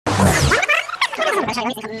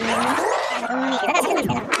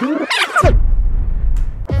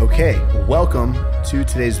Okay, welcome to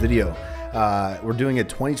today's video. We're doing a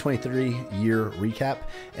 2023 year recap,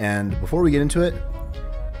 and before we get into it,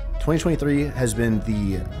 2023 has been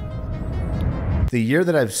the year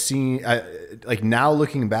that I've seen. Like now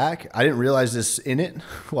looking back, I didn't realize this in it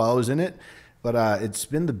while I was in it, but it's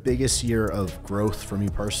been the biggest year of growth for me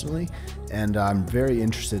personally, and I'm very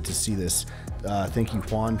interested to see this. Thank you,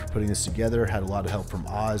 Juan, for putting this together. Had a lot of help from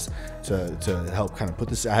Oz to help kind of put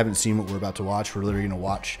this. I haven't seen what we're about to watch. We're literally going to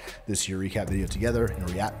watch this year recap video together and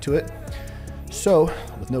react to it. So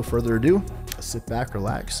with no further ado, sit back,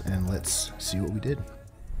 relax, and let's see what we did.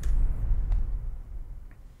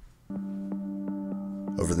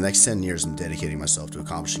 Over the next 10 years, I'm dedicating myself to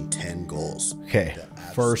accomplishing 10 goals. Okay,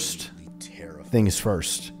 first things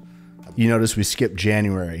first. You notice we skipped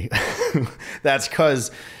January. That's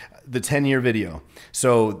because the 10-year video.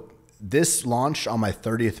 So this launched on my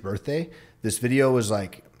 30th birthday. This video was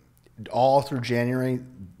like all through January.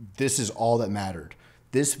 This is all that mattered.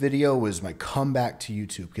 This video was my comeback to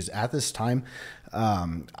YouTube because at this time,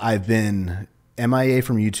 I've been MIA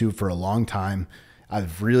from YouTube for a long time.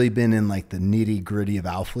 I've really been in like the nitty gritty of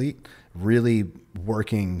Alphalete, really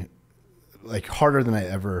working like harder than I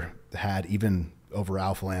ever had, even over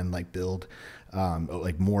Alphaland, like build,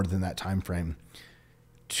 like more than that time frame,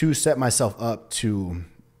 to set myself up to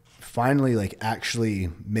finally like actually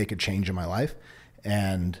make a change in my life.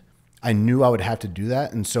 And I knew I would have to do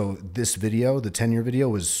that. And so this video, the 10-year video,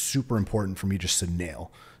 was super important for me just to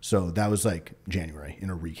nail. So that was like January in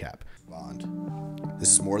a recap. Bond.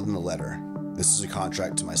 This is more than a letter. This is a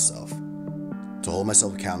contract to myself, to hold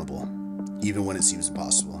myself accountable, even when it seems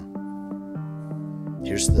impossible.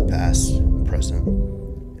 Here's to the past, present,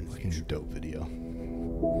 and future. Dope video.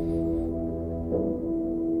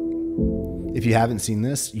 If you haven't seen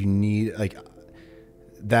this, you need like,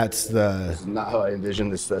 that's the. This is not how I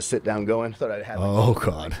envisioned this sit down going. Thought I'd have. Oh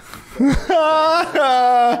God.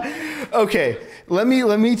 Okay, let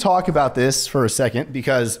me talk about this for a second,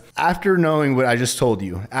 because after knowing what I just told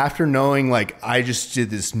you, after knowing like I just did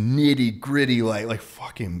this nitty gritty like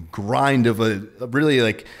fucking grind of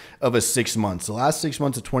a 6 months. The last 6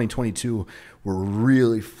 months of 2022 were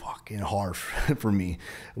really fucking hard for me.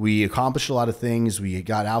 We accomplished a lot of things. We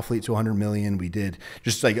got Alphalete to 100 million. We did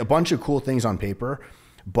just like a bunch of cool things on paper,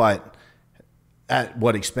 but at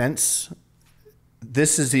what expense?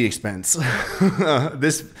 This is the expense.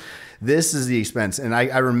 This is the expense. And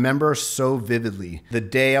I remember so vividly the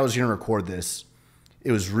day I was going to record this.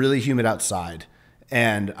 It was really humid outside,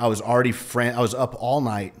 and I was already I was up all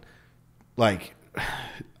night, like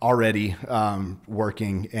already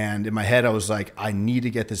working. And in my head, I was like, I need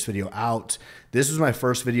to get this video out. This was my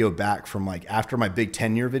first video back from like after my big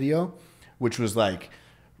 10-year video, which was like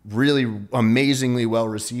really amazingly well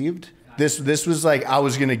received. This was like, I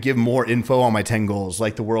was going to give more info on my 10 goals.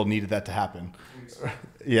 Like the world needed that to happen.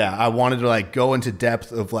 Yeah. I wanted to like go into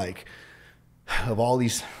depth of like, of all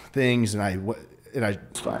these things. And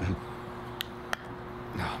it's fine.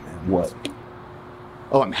 Oh man. What?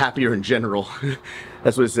 Oh, I'm happier in general.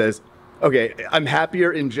 That's what it says. Okay. I'm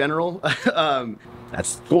happier in general.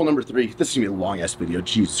 That's goal number 3. This is gonna be a long ass video.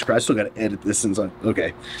 Jesus Christ. I still got to edit this and so,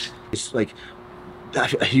 okay. It's like, I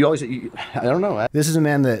don't know. This is a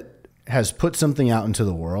man that has put something out into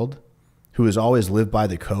the world, who has always lived by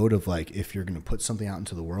the code of like, if you're going to put something out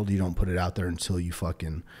into the world, you don't put it out there until you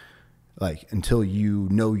fucking like, until you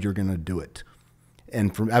know you're going to do it.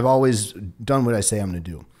 And I've always done what I say I'm going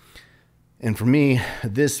to do. And for me,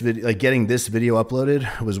 this video, like getting this video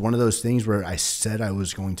uploaded, was one of those things where I said I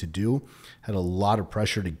was going to do. Had a lot of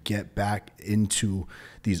pressure to get back into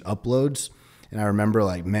these uploads. And I remember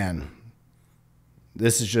like, man,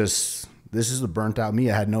 this is the burnt out me.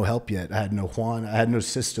 I had no help yet. I had no Juan. I had no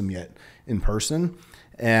system yet in person.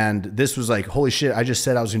 And this was like, holy shit, I just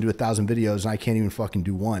said I was gonna do 1,000 videos and I can't even fucking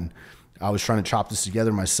do one. I was trying to chop this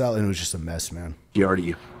together myself, and it was just a mess, man. You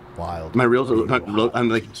already wild. My real, I'm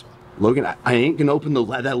like, Logan, I ain't gonna open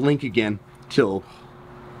that link again till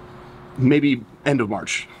maybe end of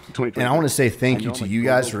March 2020. And I want to say thank you to you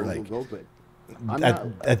guys for like,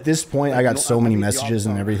 at this point, I got so many messages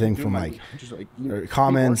and everything from like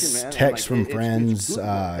comments, texts from friends.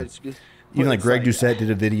 Even like Greg Doucette did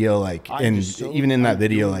a video, like, and even in that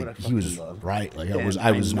video, like he was right. Like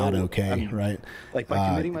I was not okay, right?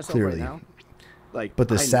 Clearly. But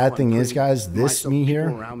the sad thing is, guys, this me here,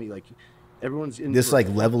 this like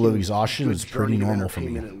level of exhaustion is pretty normal for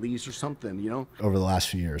me over the last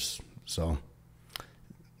few years. So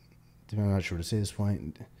I'm not sure what to say at this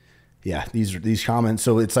point. Yeah, these comments.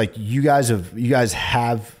 So it's like you guys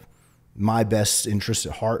have my best interest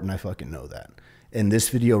at heart, and I fucking know that. And this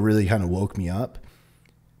video really kind of woke me up,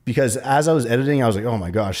 because as I was editing, I was like, oh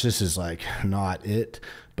my gosh, this is like not it.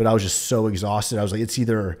 But I was just so exhausted. I was like, it's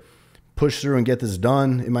either push through and get this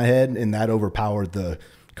done in my head, and that overpowered the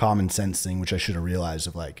common sense thing, which I should have realized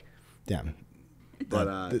of like, damn, But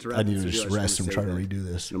I need to just rest and try to redo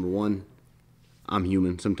this. Number one, I'm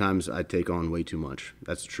human. Sometimes I take on way too much.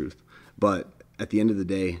 That's the truth. But at the end of the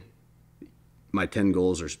day, my 10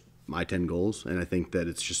 goals are my 10 goals. And I think that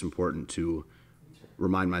it's just important to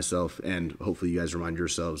remind myself, and hopefully you guys remind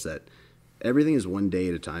yourselves, that everything is one day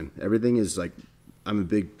at a time. Everything is like, I'm a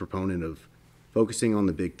big proponent of focusing on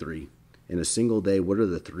the big three. In a single day, what are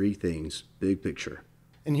the 3 things, big picture?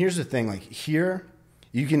 And here's the thing, like here,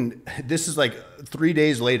 you can, this is like 3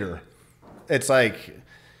 days later. It's like,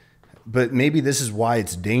 but maybe this is why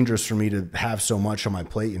it's dangerous for me to have so much on my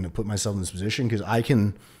plate and to put myself in this position, because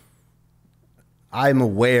I'm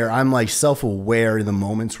aware, I'm like self-aware in the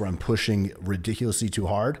moments where I'm pushing ridiculously too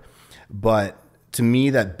hard. But to me,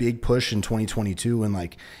 that big push in 2022 and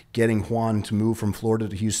like getting Juan to move from Florida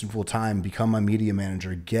to Houston full time, become my media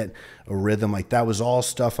manager, get a rhythm, like that was all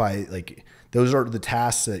stuff I like. Those are the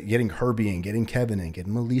tasks that getting Herbie in, getting Kevin in,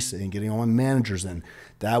 getting Melissa in, getting all my managers in.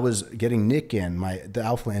 That was getting Nick in, the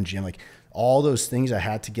Alphaland GM, like all those things I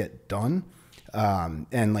had to get done.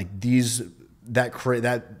 And like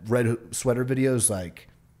that red sweater video is like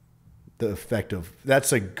the effect of,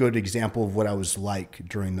 that's a good example of what I was like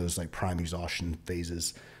during those like prime exhaustion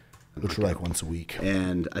phases, which were like once a week.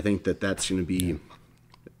 And I think that that's going to be,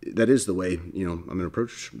 that is the way, you know, I'm going to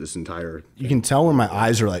approach this entire. You can tell when my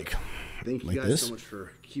eyes are like, thank you like guys this. so much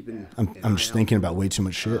for keeping. I'm just thinking about way too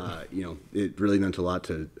much shit. You know, it really meant a lot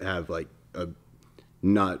to have like a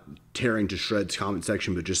not tearing to shreds comment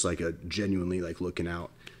section, but just like a genuinely like looking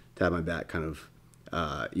out to have my back kind of,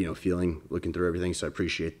 you know, feeling, looking through everything. So I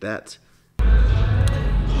appreciate that.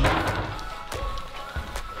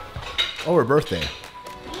 Oh, her birthday.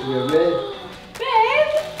 We have red. Babe!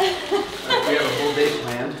 We have a whole day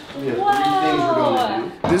planned. We have 3 Whoa. things we're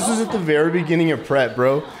going to do. This was at the very beginning of prep,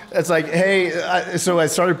 bro. It's like, hey, so I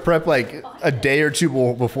started prep like a day or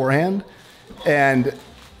two beforehand. And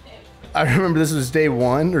I remember this was day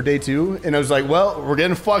 1 or day 2. And I was like, well, we're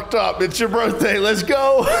getting fucked up. It's your birthday. Let's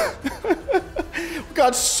go. We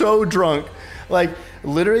got so drunk. Like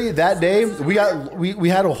literally that day we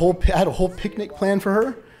had a whole picnic planned for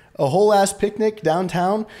her. A whole ass picnic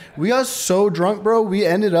downtown. We got so drunk, bro. We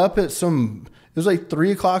ended up at it was like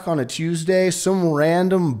 3 o'clock on a Tuesday, some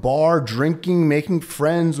random bar, drinking, making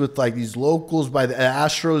friends with like these locals by the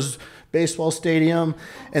Astros baseball stadium.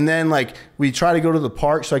 And then like we tried to go to the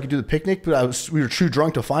park so I could do the picnic, but we were too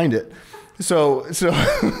drunk to find it. So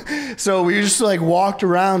we just like walked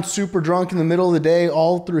around super drunk in the middle of the day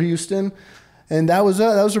all through Houston. And that was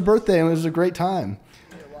her birthday, and it was a great time.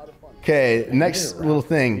 Okay, next little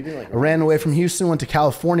thing. I ran away from Houston, went to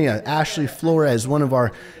California. Ashley Flores, one of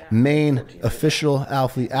our main official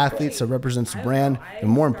athletes that represents the brand. And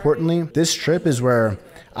more importantly, this trip is where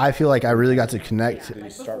I feel like I really got to connect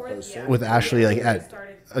with Ashley like at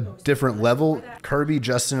a different level. Kirby,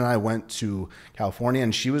 Justin, and I went to California,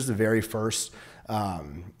 and she was the very first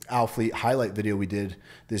Alphalete highlight video we did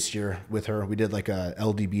this year with her. We did like a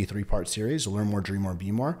LDB 3-part series, Learn More, Dream More,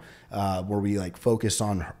 Be More, where we like focused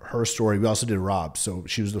on her story. We also did Rob. So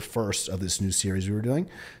she was the first of this new series we were doing.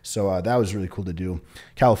 So that was really cool to do.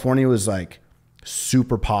 California was like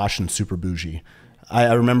super posh and super bougie.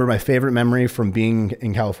 I remember my favorite memory from being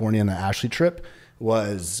in California on the Ashley trip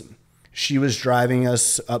was she was driving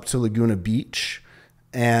us up to Laguna Beach,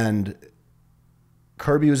 and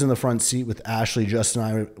Kirby was in the front seat with Ashley. Justin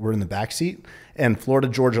and I were in the back seat, and Florida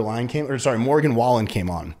Georgia Line Morgan Wallen came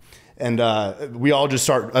on. And we all just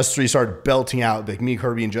us three started belting out, like me,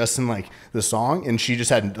 Kirby, and Justin, like the song. And she just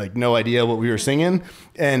had like no idea what we were singing.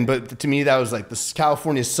 But to me, that was like this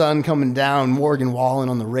California sun coming down, Morgan Wallen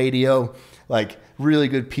on the radio, like really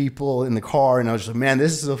good people in the car. And I was just like, man,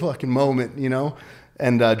 this is a fucking moment, you know?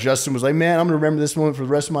 And Justin was like, man, I'm going to remember this moment for the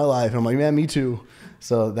rest of my life. And I'm like, man, me too.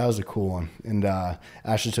 So that was a cool one. And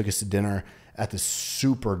Ashley took us to dinner at this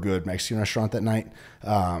super good Mexican restaurant that night.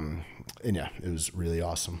 And yeah, it was really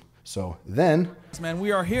awesome. So then, man,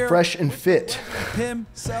 we are here, fresh and fit.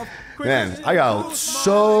 Himself, man, I got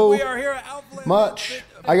so much.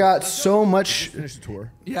 I got so much. Finish the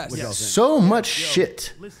tour. Yes. So much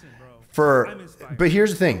shit. But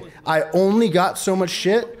here's the thing. I only got so much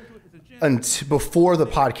shit before the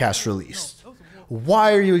podcast released.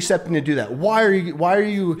 Why are you accepting to do that? Why are you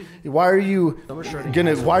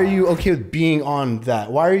okay with being on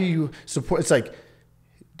that? Why are you support? It's like,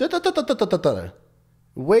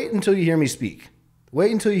 wait until you hear me speak.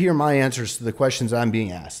 Wait until you hear my answers to the questions I'm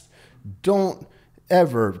being asked. Don't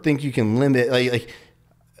ever think you can limit,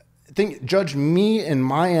 judge me and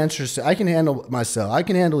my answers. I can handle myself. I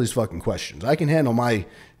can handle these fucking questions. I can handle my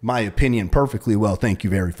opinion perfectly well. Thank you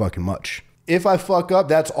very fucking much. If I fuck up,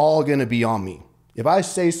 that's all going to be on me. If I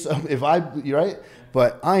say something, you're right,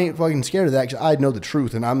 but I ain't fucking scared of that because I know the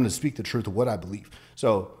truth and I'm going to speak the truth of what I believe.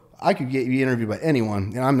 So I could get you interviewed by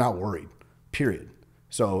anyone and I'm not worried, period.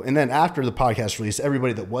 So, and then after the podcast release,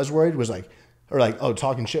 everybody that was worried was like, oh,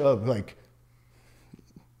 talking shit up, like,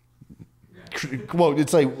 well,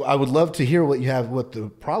 it's like, I would love to hear what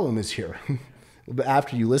the problem is here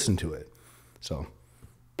after you listen to it. So.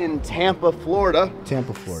 In Tampa, Florida.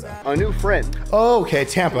 Tampa, Florida. A new friend. Oh, okay,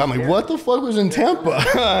 Tampa. I'm like, what the fuck was in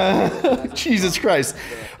Tampa? Jesus Christ.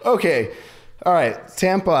 Okay. All right,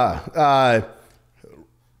 Tampa.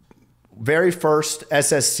 Very first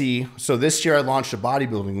SSC. So this year I launched a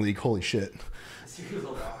bodybuilding league. Holy shit.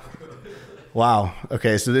 Wow.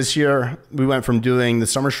 Okay, so this year we went from doing the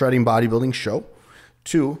Summer Shredding Bodybuilding Show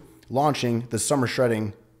to launching the Summer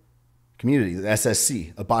Shredding Community, the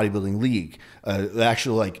SSC, a bodybuilding league,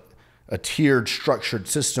 actually like a tiered, structured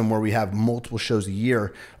system where we have multiple shows a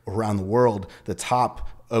year around the world. The top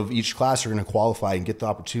of each class are going to qualify and get the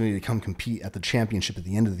opportunity to come compete at the championship at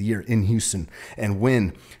the end of the year in Houston and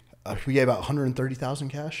win. We gave out 130,000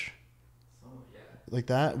 cash, like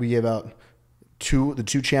that. We gave out the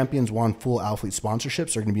two champions won full Alphalete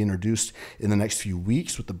sponsorships. They're going to be introduced in the next few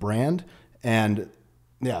weeks with the brand. And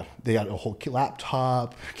yeah, they got a whole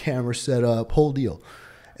laptop, camera set up, whole deal.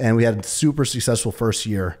 And we had a super successful first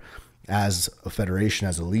year as a federation,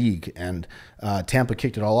 as a league, and Tampa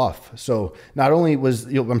kicked it all off. So not only was,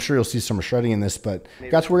 I'm sure you'll see Summer Shredding in this, but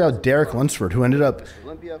got to work out with Derek Lunsford, who ended up,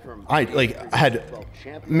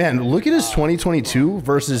 man, look at his 2022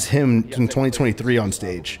 versus him in 2023 on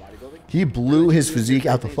stage. He blew his physique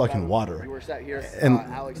out the fucking water.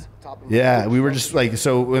 And yeah, we were just like,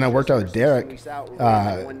 so when I worked out with Derek,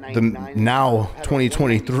 the now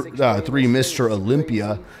 2023 Mr.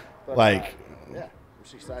 Olympia, like,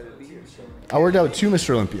 I worked out with two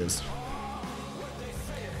Mr. Olympias.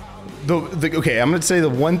 Okay, I'm going to say the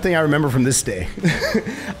one thing I remember from this day.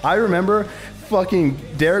 I remember fucking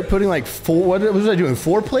Derek putting like what was I doing?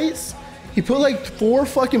 4 plates? He put like 4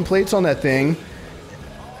 fucking plates on that thing.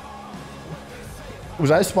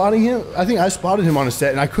 Was I spotting him? I think I spotted him on a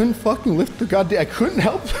set, and I couldn't fucking lift the goddamn. I couldn't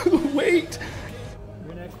help the weight.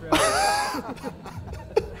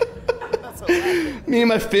 Me and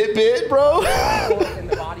my Fitbit, bro. In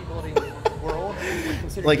the bodybuilding world,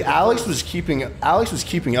 like Alex was keeping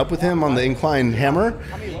up with him on the incline hammer,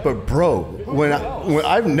 but bro, when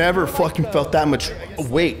I've never fucking felt that much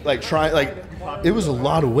weight. It was a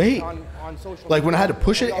lot of weight. Like when I had to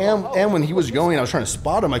push it, and when he was going, I was trying to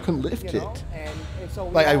spot him. I couldn't lift it.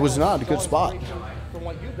 Like I was not a good spot.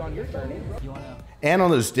 And on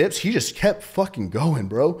those dips, he just kept fucking going,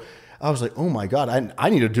 bro. I was like, oh my God, I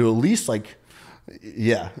need to do at least like,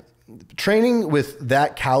 yeah. Training with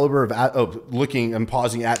that caliber of looking and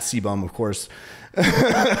pausing at C-Bum, of course.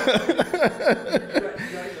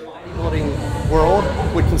 Bodybuilding world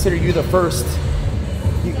would consider you the first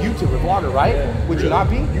YouTuber vlogger, right? Would you not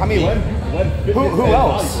be? I mean, who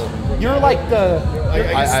else? You're like the.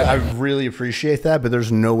 I really appreciate that, but there's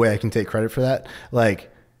no way I can take credit for that. Like,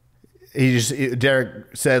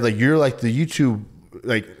 Derek said, like, you're like the YouTube,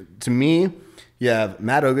 like, to me, you have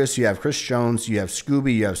Matt Ogus, you have Chris Jones, you have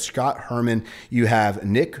Scooby, you have Scott Herman, you have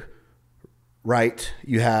Nick Wright,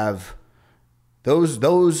 you have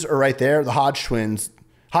those are right there. The Hodge twins,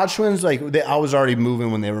 like I was already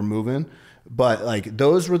moving when they were moving, but like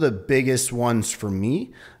those were the biggest ones for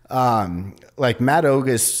me. Like Matt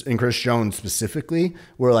Ogus and Chris Jones specifically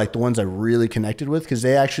were like the ones I really connected with because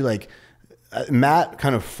they actually like. Matt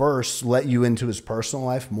kind of first let you into his personal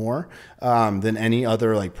life more than any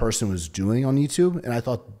other like person was doing on YouTube, and I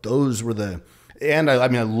thought those were and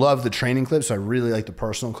I love the training clips. So I really like the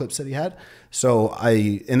personal clips that he had.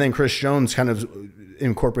 And then Chris Jones kind of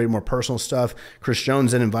incorporated more personal stuff. Chris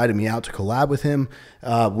Jones then invited me out to collab with him,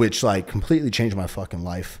 which like completely changed my fucking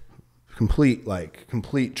life. Complete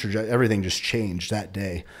trajectory. Everything just changed that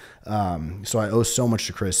day. So I owe so much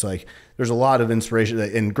to Chris. Like there's a lot of inspiration,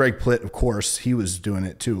 and Greg Plitt, of course, he was doing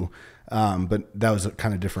it too. But that was a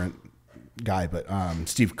kind of different guy, but,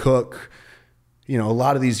 Steve Cook, you know, a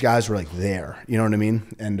lot of these guys were like there, you know what I mean?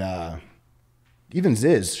 And, even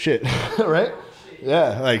Ziz shit, right?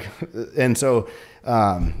 Yeah. Like, and so,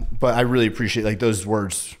 but I really appreciate like those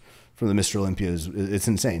words from the Mr. Olympia it's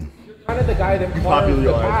insane. Kind of the guy that carved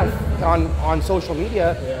the path on social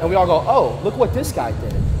media, and we all go, oh, look what this guy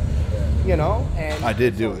did. you know? And I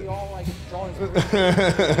did do we it. all like drawing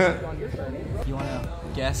on your journey. You want to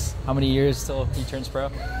guess how many years till he turns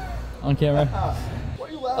pro on camera? Why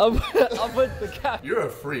are you laughing? I'll put the cap. You're a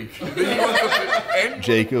freak.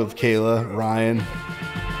 Jacob, Kayla, Ryan.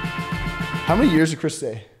 How many years did Chris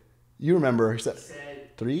say? You remember? He said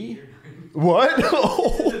 3? What?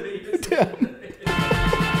 Oh, damn.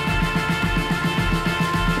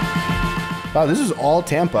 Wow, this is all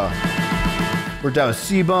Tampa. We're down with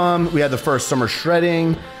C-Bum. We had the first summer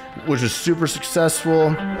shredding, which was super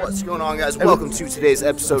successful. What's going on, guys? Welcome to today's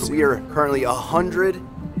episode. We are currently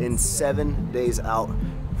 107 days out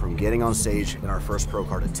from getting on stage in our first pro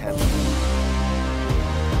card attempt.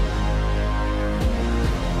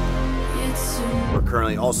 We're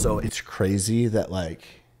currently also... It's crazy that like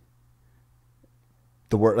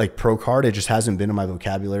the word like pro card, it just hasn't been in my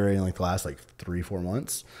vocabulary in like the last like 3-4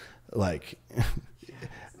 months. Like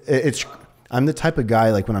I'm the type of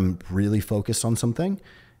guy, like when I'm really focused on something,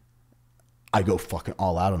 I go fucking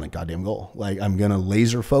all out on the goddamn goal. Like I'm going to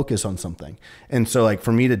laser focus on something. And so like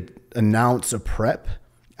for me to announce a prep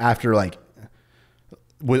after like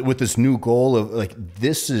with this new goal of like,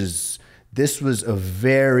 this was a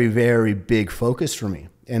very, very big focus for me.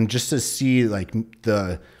 And just to see like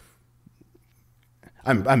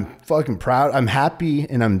I'm fucking proud. I'm happy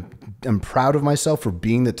and I'm proud of myself for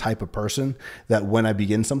being the type of person that when I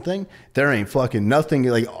begin something, there ain't fucking nothing.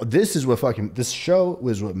 Like this show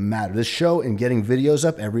was what mattered. This show and getting videos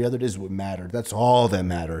up every other day is what mattered. That's all that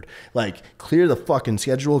mattered. Like clear the fucking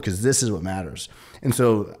schedule because this is what matters. And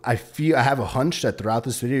so I have a hunch that throughout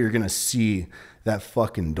this video, you're going to see that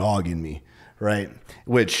fucking dog in me. Right.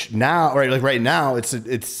 Which now, right. Like right now it's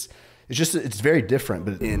very different,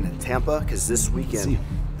 but in Tampa, because this weekend,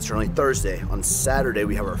 it's only Thursday. On Saturday,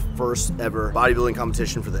 we have our first ever bodybuilding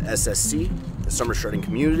competition for the SSC, the Summer Shredding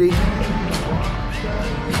Community.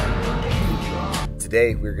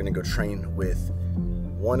 Today, we're gonna go train with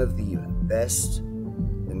one of the best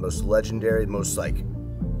and most legendary, never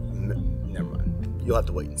mind. You'll have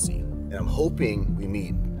to wait and see. And I'm hoping we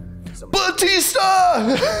meet Batista!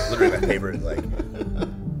 Literally my favorite,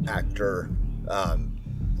 actor,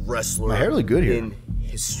 wrestler my hair look good here. in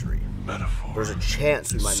history. There's a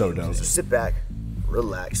chance we might So meet him dope. today. So sit back,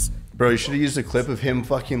 relax. Bro, you should have used a clip of him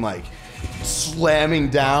fucking like slamming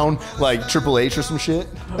down like Triple H or some shit.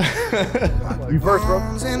 You first, bro.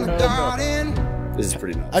 This is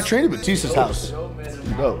pretty nice. I trained at Batista's house.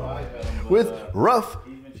 Dope. With Rough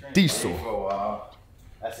Diesel.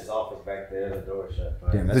 That's his office back there, the door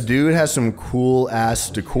shut. Damn, the dude has some cool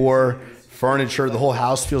ass decor, furniture. The whole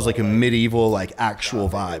house feels like a medieval, like actual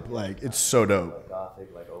vibe. Like it's so dope.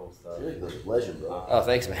 Gothic, like old stuff. Legend, bro. Oh,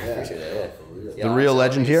 thanks, man. Appreciate that. Yeah. The real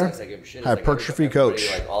legend here, Sucks I give a shit. It's hypertrophy everybody,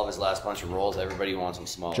 coach, Like all of his last bunch of rolls, everybody wants them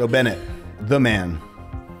small. Joe Bennett, the man.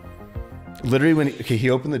 Literally, when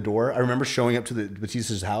he opened the door, I remember showing up to the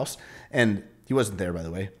Batista's house, and he wasn't there, by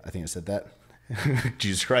the way. I think I said that.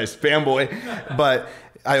 Jesus Christ, fanboy. But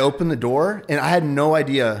I opened the door, and I had no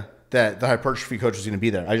idea that the hypertrophy coach was going to be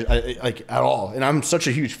there, I like at all. And I'm such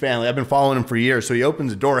a huge fan. Like, I've been following him for years. So he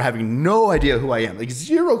opens the door, having no idea who I am, like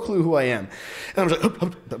zero clue who I am. And I was like,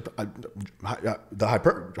 the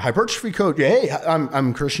hypertrophy coach. Hey,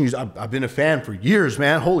 I'm Christian Hughes. I've been a fan for years,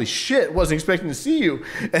 man. Holy shit, wasn't expecting to see you.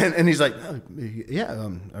 And he's like, yeah,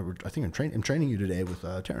 I think I'm training you today with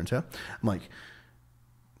Terrence. Huh? I'm like,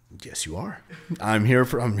 yes, you are. I'm here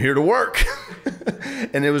to work.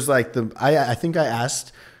 And it was like I think I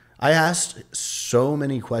asked so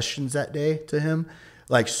many questions that day to him,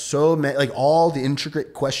 like so many, like all the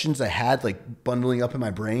intricate questions I had, like bundling up in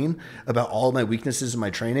my brain about all my weaknesses in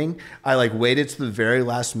my training. I like waited to the very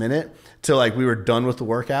last minute till like we were done with the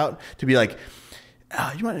workout to be like,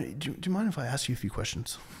 do you mind if I ask you a few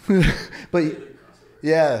questions? But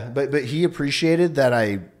he appreciated that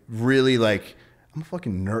I really like, I'm a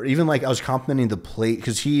fucking nerd. Even like I was complimenting the plate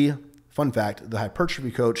because fun fact, the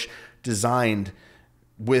hypertrophy coach designed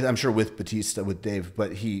I'm sure with Batista, with Dave,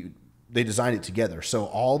 but they designed it together. So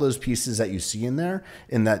all those pieces that you see in there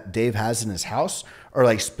and that Dave has in his house are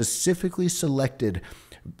like specifically selected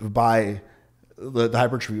by the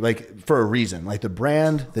hypertrophy, like for a reason, like the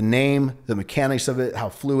brand, the name, the mechanics of it, how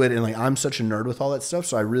fluid. And like, I'm such a nerd with all that stuff.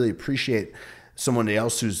 So I really appreciate someone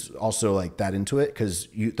else who's also like that into it. Cause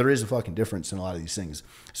there is a fucking difference in a lot of these things.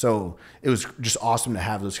 So it was just awesome to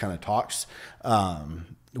have those kind of talks,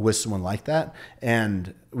 with someone like that.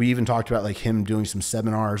 And we even talked about like him doing some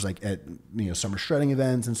seminars like at summer shredding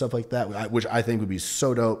events and stuff like that, which I think would be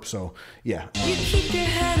so dope. So yeah,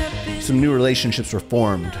 some new relationships were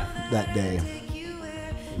formed that day,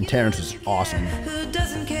 and Terrence was awesome.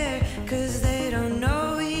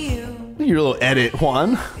 Your little edit,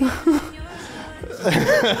 Juan.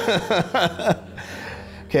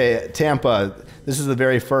 Okay, Tampa. This is the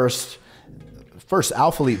very first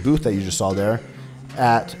Alpha Elite booth that you just saw there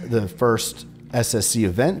at the first SSC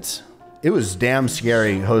event. It was damn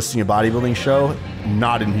scary hosting a bodybuilding show,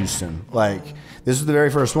 not in Houston. Like, this is the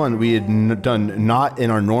very first one we had done, not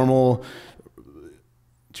in our normal.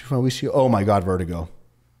 2 weeks ago. Oh my God, vertigo.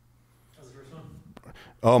 That was the first one.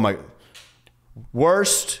 Oh my,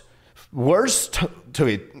 worst. 4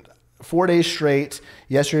 days straight.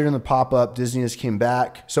 Yesterday in the pop-up, Disney just came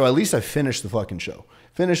back. So at least I finished the fucking show.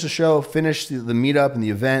 Finished the show, finished the meetup and the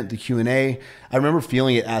event, the Q&A. I remember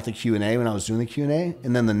feeling it at the Q&A when I was doing the Q&A.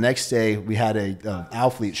 And then the next day we had a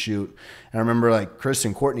Alphalete shoot. And I remember like Chris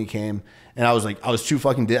and Courtney came and I was too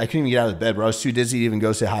fucking, I couldn't even get out of bed, bro. I was too dizzy to even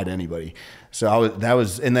go say hi to anybody. So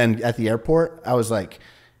and then at the airport, I was like,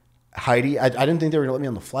 Heidi, I didn't think they were gonna let me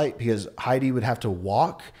on the flight because Heidi would have to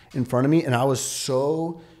walk in front of me. And I was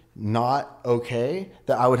so not okay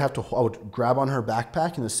that I would grab on her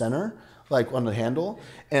backpack in the center, like on the handle,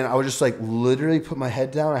 and I would just like literally put my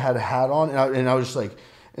head down. I had a hat on, and I would just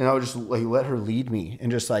let her lead me, and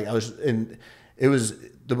just like and it was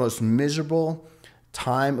the most miserable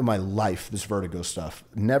time of my life. This vertigo stuff,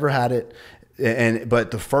 never had it,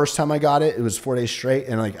 but the first time I got it, it was 4 days straight,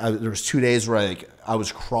 and like there was 2 days where I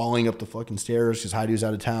was crawling up the fucking stairs because Heidi was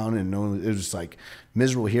out of town, and it was just like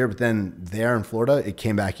miserable here. But then there in Florida, it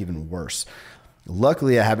came back even worse.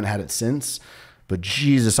 Luckily, I haven't had it since. But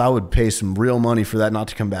Jesus, I would pay some real money for that not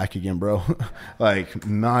to come back again, bro. Like,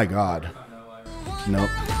 my God. Nope.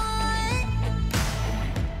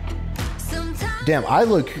 Damn, I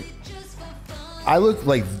look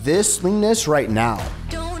like this leanness right now.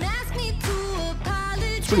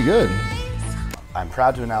 It's pretty good. I'm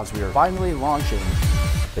proud to announce we are finally launching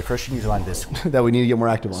the Christian Youth Line this that we need to get more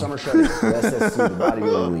active on. Summer Shredding, the SSC, the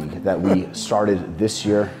bodybuilding league that we started this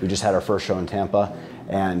year. We just had our first show in Tampa.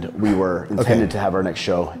 And we were intended to have our next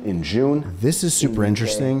show in June. This is super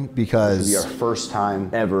interesting because it'll be our first time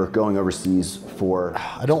ever going overseas for.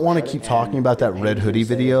 I don't want to keep talking about that red hoodie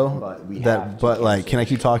video. But like, can I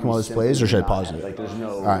keep talking while this plays, or should I pause it?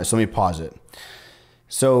 All right, so let me pause it.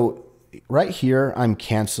 So right here, I'm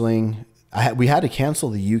canceling. We had to cancel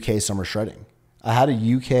the UK Summer Shredding. I had a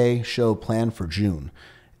UK show planned for June,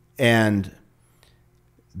 and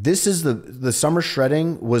this is the Summer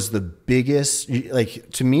Shredding was the biggest,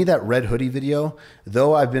 like, to me, that red hoodie video,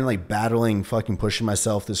 though I've been like battling fucking pushing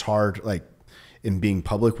myself this hard, like in being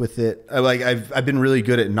public with it. I've been really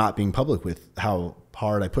good at not being public with how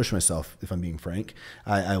hard I push myself. If I'm being frank,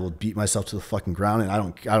 I will beat myself to the fucking ground, and I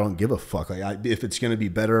don't give a fuck. Like, if it's going to be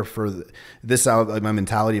better for this out, like my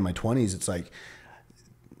mentality in my 20s, it's like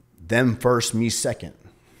them first, me second,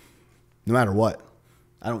 no matter what.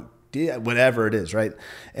 Whatever it is, right?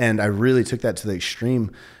 And I really took that to the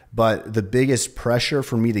extreme. But the biggest pressure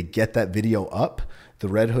for me to get that video up, the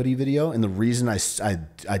red hoodie video, and the reason I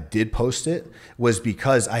did post it was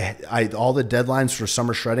because I all the deadlines for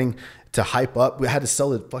Summer Shredding to hype up, we had to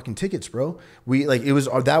sell the fucking tickets, bro.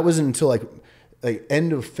 That wasn't until like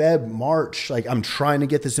end of Feb, March. Like, I'm trying to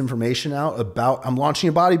get this information out about, I'm launching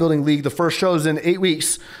a bodybuilding league. The first show's in 8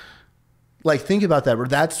 weeks. Like, think about that, bro.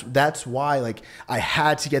 That's why, like, I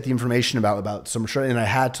had to get the information about Summer Shredding, and I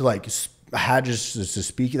had just to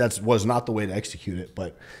speak. That was not the way to execute it,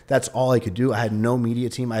 but that's all I could do. I had no media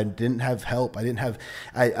team. I didn't have help.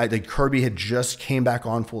 Like, Kirby had just came back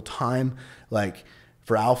on full time, like,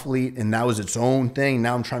 for Alphalete, and that was its own thing.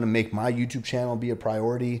 Now I'm trying to make my YouTube channel be a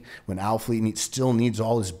priority when Alphalete still needs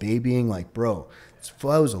all this babying. Like, bro,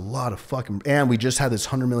 that was a lot of fucking, and we just had this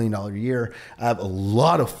 $100 million year. I have a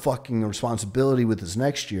lot of fucking responsibility with this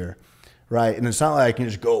next year, right? And it's not like I can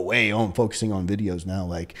just go away. I'm focusing on videos now.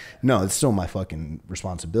 Like, no, it's still my fucking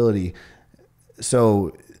responsibility.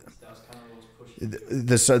 So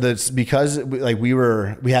that's because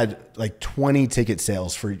we had like 20 ticket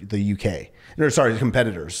sales for the UK. No, sorry, the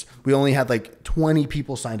competitors. We only had like 20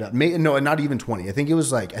 people signed up. No, not even 20. I think it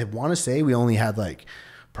was like, I want to say we only had like,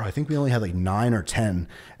 bro, I think we only had like 9 or 10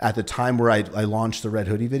 at the time where I launched the red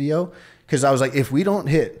hoodie video. Because I was like, if we don't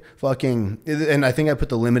hit fucking, and I think I put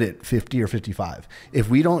the limit at 50 or 55. If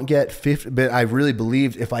we don't get 50, but I really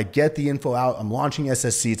believed if I get the info out, I'm launching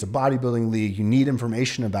SSC, it's a bodybuilding league, you need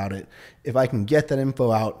information about it. If I can get that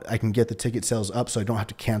info out, I can get the ticket sales up so I don't have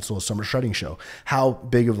to cancel a Summer Shredding show. How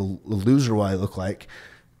big of a loser will I look like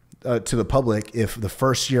to the public if the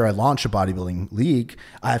first year I launch a bodybuilding league,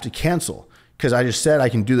 I have to cancel? Because I just said I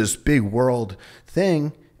can do this big world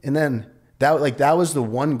thing, and then that was the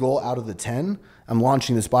one goal out of the 10. I'm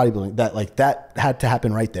launching this bodybuilding. That had to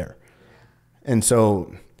happen right there. And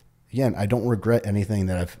so, again, I don't regret anything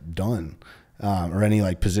that I've done or any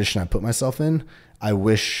like position I put myself in. I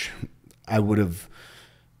wish I would have,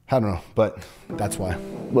 I don't know, but that's why.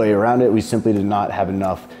 Way around it, we simply did not have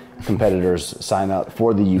enough competitors sign up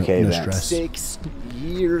for the UK event. Stress. 6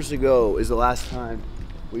 years ago is the last time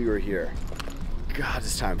we were here. God,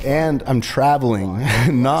 this time. And I'm traveling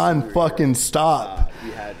non-fucking stop.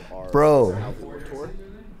 We had our Bro. outdoor tour.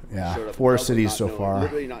 Yeah, Showed up 4 probably cities not so knowing- far.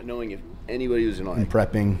 Literally not knowing if anybody was gonna, I'm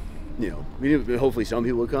prepping. you know, we knew hopefully some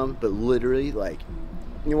people would come, but literally, like,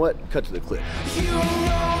 you know what? Cut to the clip.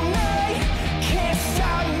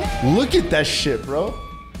 Look at that shit, bro.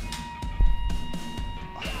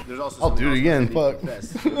 There's also I'll something do it else again, I need to fuck.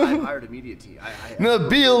 confess. I hired a media team.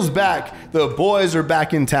 Nabil's back. The boys are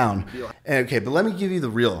back in town. And, okay, but let me give you the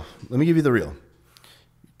real.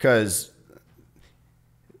 Because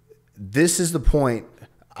this is the point.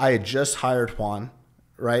 I had just hired Juan,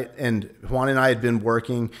 right? And Juan and I had been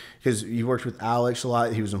working because he worked with Alex a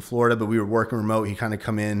lot. He was in Florida, but we were working remote. He kind of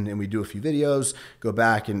come in and we do a few videos, go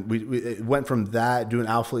back, and we it went from that, doing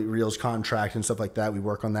Outfleet Reels contract and stuff like that. We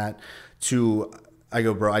work on that to, I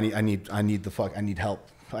go, bro, I need help.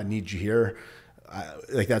 I need you here.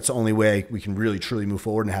 Like, that's the only way we can really truly move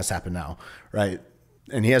forward, and it has to happen now, right?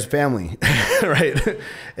 And he has family, right?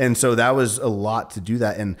 And so that was a lot to do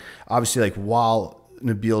that. And obviously, like, while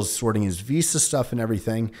Nabil's sorting his visa stuff and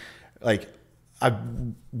everything, like, I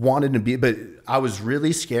wanted to be, but I was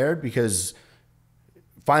really scared because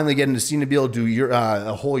finally getting to see Nabil do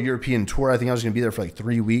a whole European tour. I think I was going to be there for like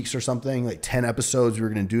 3 weeks or something, like 10 episodes we were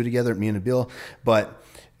going to do together, me and Nabil. But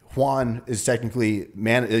Juan is technically,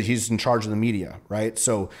 he's in charge of the media, right?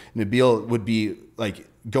 So Nabil would be like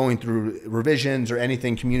going through revisions or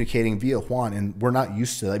anything, communicating via Juan, and we're not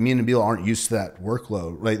used to that. Like, me and Nabil aren't used to that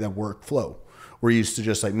workload, right? That workflow. We're used to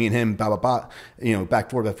just like me and him, you know, back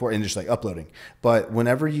forward, and just like uploading. But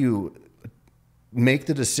whenever you make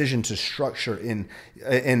the decision to structure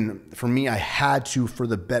and for me, I had to,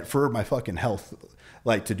 for my fucking health,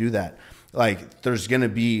 like, to do that. Like, there's gonna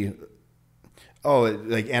be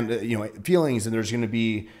you know, feelings, and there's gonna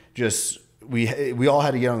be just we all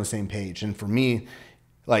had to get on the same page. And for me,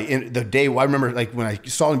 like, in the day, I remember, like, when I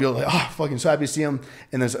saw him, be like, oh, fucking so happy to see him.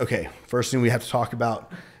 And then, okay, first thing we have to talk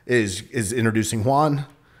about is introducing Juan.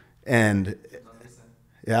 And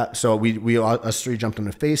yeah, so we us three jumped on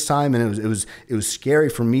a FaceTime, and it was scary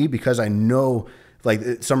for me because I know,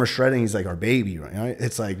 like, Summer Shredding is like our baby, right?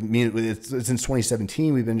 It's like it's since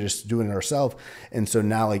 2017 we've been just doing it ourselves, and so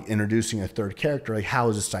now, like, introducing a third character, like, how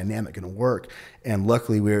is this dynamic going to work? And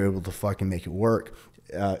luckily we were able to fucking make it work.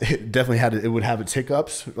 It definitely would have its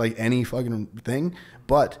hiccups, like any fucking thing,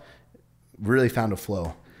 but really found a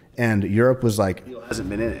flow. And Europe was like hasn't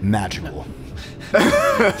been in it. Magical.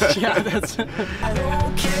 Yeah, that's.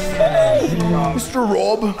 Mr.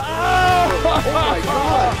 Rob.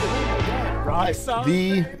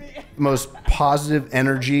 The most positive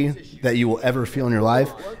energy that you will ever feel in your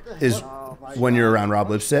life is when you're around Rob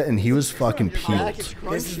Lipset, and he was fucking peeled.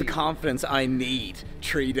 This is the confidence I need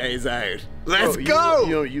 3 days out. Let's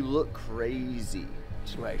go! You look crazy.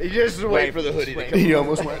 Just wait for the hoodie to come. He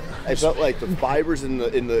almost went. I felt like the fibers in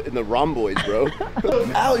the rhomboids, bro.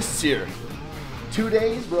 Alex is here. 2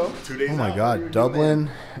 days, bro. 2 days. Oh my God, Dublin,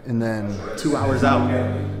 and then 2 hours out.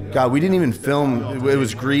 God, we didn't even film. It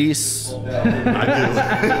was Greece. The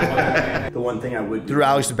one thing I would do. Threw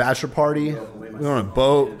Alex to bachelor party. We were on a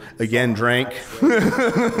boat. Again, drank.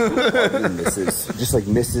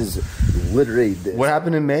 Misses literally. What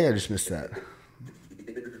happened in May? I just missed that.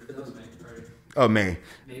 Oh, May.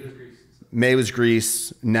 May was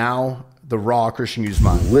Greece. Now the raw Christian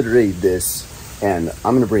Guzman. Literally this, and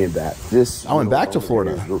I'm gonna bring it back. This. I went back to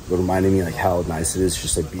Florida. Reminding me like how nice it is,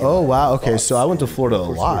 just like being. Oh wow. Okay, so I went to Florida a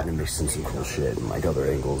lot. We're gonna mix in some cool shit and like other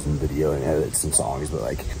angles and video and edit some songs, but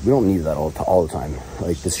like we don't need that all the time.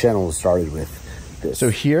 Like, this channel started with this. So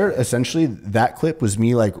here, essentially, that clip was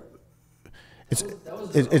me like.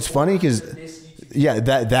 It's funny because, yeah,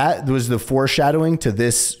 that was the foreshadowing to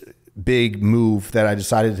this big move that I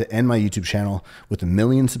decided to end my YouTube channel with 1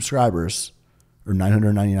 million subscribers, or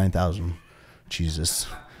 999,000, Jesus,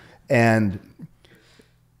 and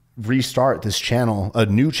restart this channel, a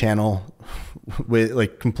new channel, with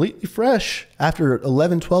like completely fresh after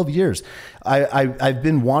 11, 12 years. I've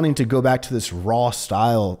been wanting to go back to this raw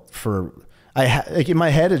style for, like, in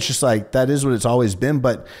my head, it's just like, that is what it's always been.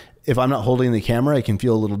 But if I'm not holding the camera, I can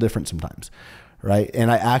feel a little different sometimes. Right. And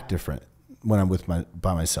I act different when I'm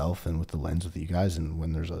by myself and with the lens with you guys, and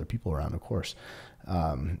when there's other people around, of course,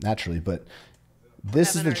 naturally. But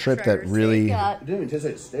this is the trip that really,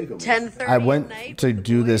 10:30. I went to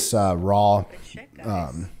do this raw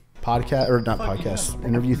podcast, or not podcast,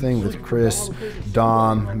 interview thing with Chris,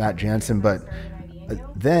 Dom, Matt Jansen. But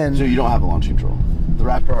then, So you don't have a launch control? The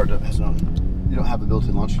Raptor R has no. You don't have a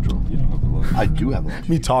built-in launch control. You don't have a launch. I do have a launch.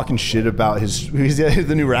 Me talking shit about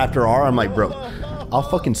the new Raptor R. I'm like, bro, I'll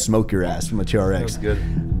fucking smoke your ass from a TRX. That's good.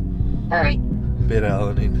 All right. Beta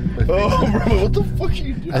alanine. Oh, bro, what the fuck are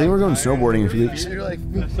you doing? I think we're going snowboarding in a few weeks. You're like,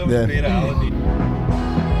 yeah. Beta alanine.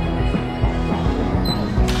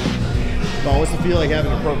 Vaughn, what's the feel like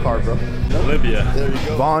having a pro card, bro? Olivia. There you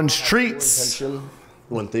go. Vaughn's treats.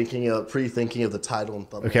 When pre-thinking of the title and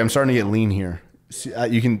thumbnail. Okay, I'm starting to get lean here. See,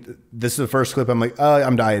 you can. This is the first clip. I'm like,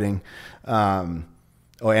 I'm dieting. And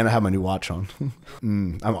I have my new watch on.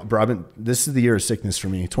 This is the year of sickness for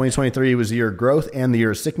me. 2023 was the year of growth and the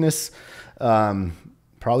year of sickness.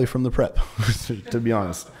 Probably from the prep, to be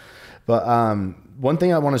honest. But one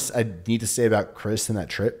thing I need to say about Chris and that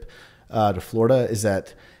trip to Florida is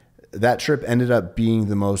that trip ended up being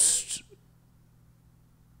the most.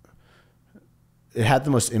 It had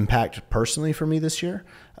the most impact personally for me this year.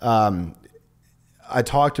 I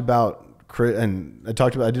talked about, and I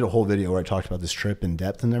did a whole video where I talked about this trip in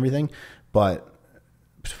depth and everything, but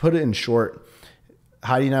to put it in short,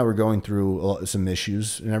 Heidi and I were going through some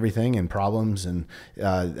issues and everything and problems. And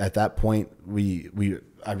at that point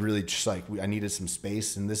I really just I needed some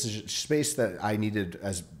space, and this is space that I needed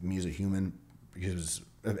as me as a human because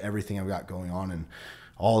of everything I've got going on and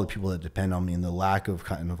all the people that depend on me and the lack of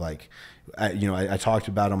kind of like, I talked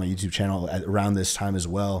about on my YouTube channel around this time as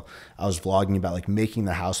well. I was vlogging about like making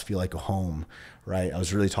the house feel like a home, right? I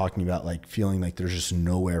was really talking about like feeling like there's just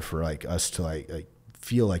nowhere for like us to like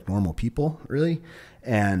feel like normal people, really.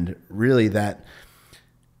 And really that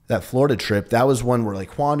Florida trip, that was one where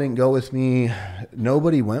like Juan didn't go with me.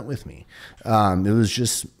 Nobody went with me. It was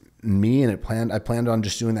just me, and I planned on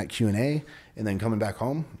just doing that Q&A and then coming back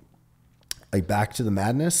home, like back to the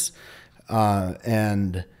madness.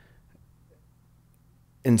 And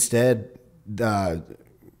instead,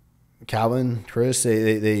 Calvin, Chris,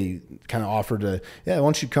 they kind of offered to, why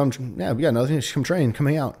don't you come? Yeah, we got nothing. Just come train, come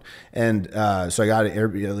hang out. And so I got an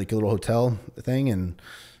Airbnb, like a little hotel thing, and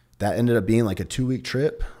that ended up being like a 2-week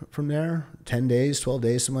trip from there, 10 days, 12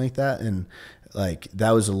 days, something like that. And like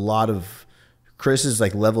that was a lot of. Chris is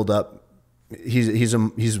like leveled up. He's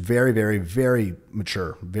very, very, very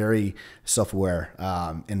mature, very self-aware,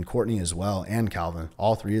 and Courtney as well, and Calvin,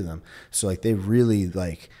 all three of them. So like they really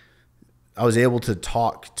like, I was able to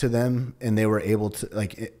talk to them, and they were able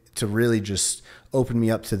to to really just open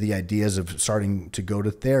me up to the ideas of starting to go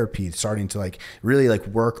to therapy, starting to like really like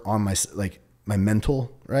work on my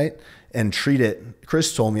mental, right, and treat it.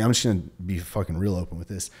 Chris told me, I'm just gonna be fucking real open with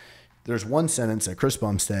this. There's one sentence that Chris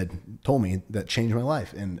Bumstead told me that changed my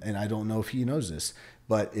life. And I don't know if he knows this,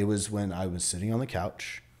 but it was when I was sitting on the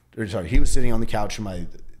couch, he was sitting on the couch in my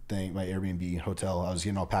Airbnb hotel. I was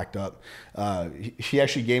getting all packed up. He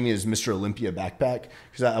actually gave me his Mr. Olympia backpack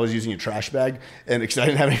because I was using a trash bag, and because I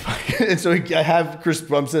didn't have any pocket. And so I have Chris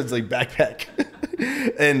Bumstead's like backpack.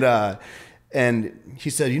 and he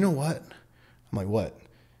said, you know what? I'm like, what?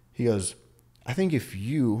 He goes, I think if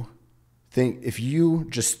you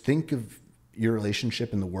just think of your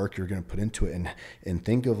relationship and the work you're going to put into it, and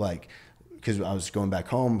think of like, because I was going back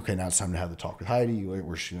home. Okay, now it's time to have the talk with Heidi.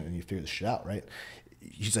 We're shooting, you figure this shit out, right?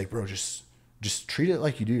 He's like, bro, just treat it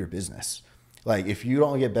like you do your business. Like if you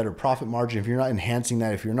don't get better profit margin, if you're not enhancing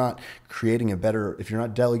that, if you're not creating if you're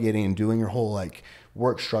not delegating and doing your whole like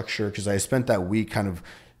work structure, because I spent that week kind of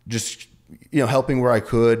just helping where I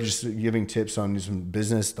could, just giving tips on some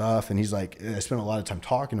business stuff. And he's like, I spent a lot of time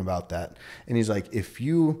talking about that. And he's like, if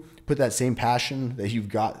you put that same passion that you've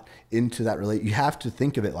got into that you have to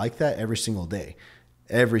think of it like that every single day.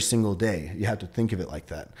 Every single day, you have to think of it like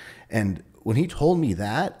that. And when he told me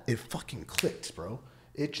that, it fucking clicked, bro.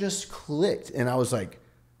 It just clicked. And I was like,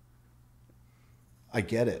 I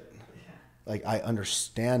get it. Like, I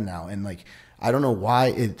understand now. And like, I don't know why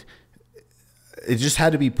it just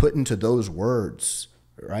had to be put into those words,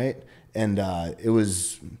 right? And it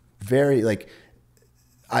was very like,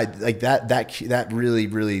 that really,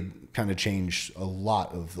 really kind of changed a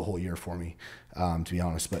lot of the whole year for me, to be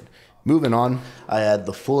honest. But moving on, I had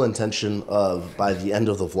the full intention of, by the end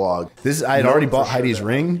of the vlog, I had already bought Heidi's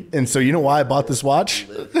ring, and so you know why I bought this watch?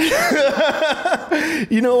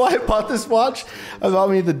 You know why I bought this watch? I bought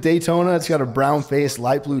me the Daytona. It's got a brown face,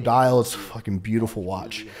 light blue dial. It's a fucking beautiful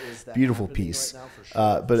watch, beautiful piece.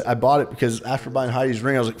 But I bought it because after buying Heidi's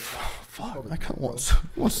ring, I was like, fuck, I kind of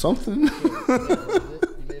want something.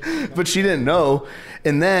 But she didn't know.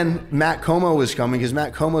 And then Matt Como was coming because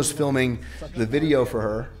Matt Como's filming the video for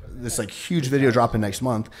her. This like huge video dropping next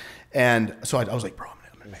month. And so I was like, bro,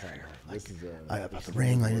 I'm gonna marry her. Like, I bought the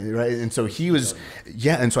ring, like, right? And so he was,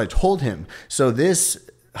 and so I told him. So this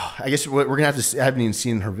I guess we're gonna have to. I haven't even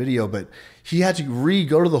seen her video, but he had to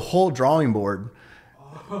go to the whole drawing board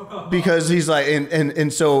because he's like,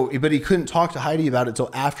 and so, but he couldn't talk to Heidi about it until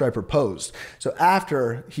after I proposed. So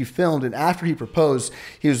after he filmed and after he proposed,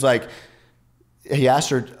 he was like, he asked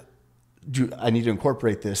her, I need to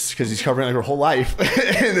incorporate this because he's covering like her whole life.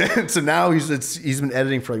 And so now he's been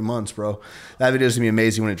editing for like months, bro. That video is gonna be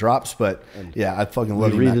amazing when it drops. But yeah, I fucking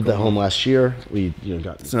love. We redid the home last year. We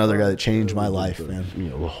got. It's another guy that changed my life, man.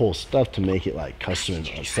 The whole stuff to make it like custom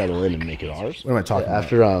and settle in and make it ours. What am I talking about?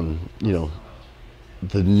 After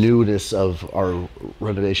the newness of our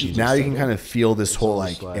renovations. Now you can kind of feel this whole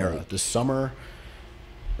like era. This summer,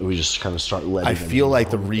 we just kind of start letting. I feel like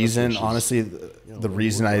the reason, honestly, the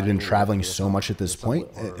reason I had been traveling so much at this point,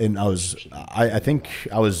 and I think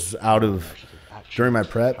I was out of, during my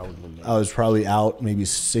prep, I was probably out maybe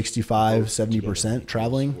 65-70%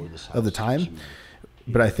 traveling of the time.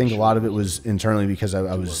 But I think a lot of it was internally because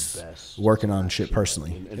I was working on shit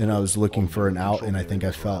personally, and I was looking for an out, and I think I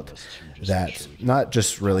felt that not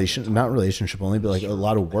relationship only, but like a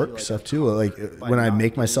lot of work stuff too. Like when I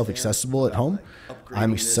make myself accessible at home,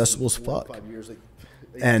 I'm accessible as fuck.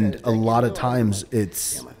 And a lot of times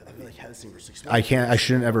I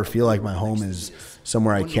shouldn't ever feel like my home is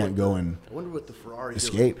somewhere I can't go and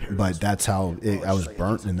escape, but that's how I was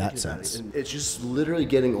burnt in that sense. It's just literally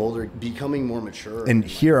getting older, becoming more mature. And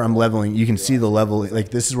here I'm leveling. You can see the level. Like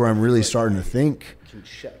this is where I'm really starting to think.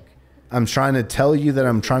 I'm trying to tell you that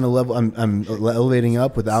I'm trying to level. I'm elevating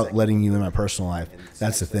up without letting you in my personal life.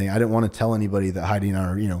 That's the thing. I didn't want to tell anybody that Heidi and I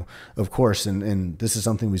are, of course. And this is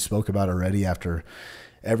something we spoke about already after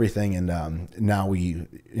everything. And now we,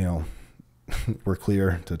 we're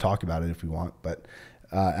clear to talk about it if we want. But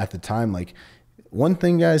at the time, like one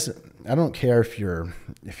thing, guys, I don't care if you're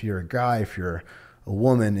a guy, if you're a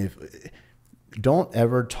woman, don't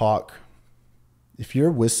ever talk. If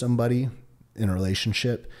you're with somebody in a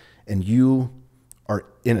relationship and you are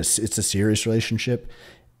it's a serious relationship,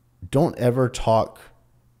 don't ever talk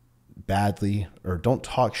badly or don't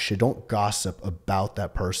talk shit. Don't gossip about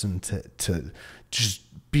that person to just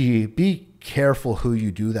be careful who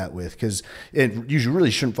you do that with, because you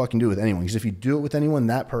really shouldn't fucking do it with anyone. Because if you do it with anyone,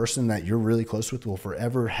 that person that you're really close with will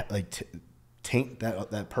forever taint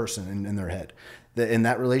that person in their head, and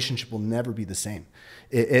that relationship will never be the same.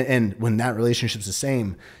 And when that relationship's the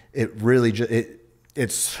same, it really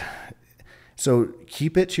it's so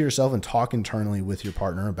keep it to yourself and talk internally with your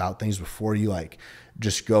partner about things before you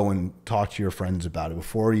just go and talk to your friends about it,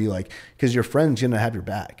 before you because your friend's gonna have your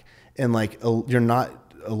back, and you're not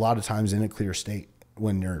a lot of times in a clear state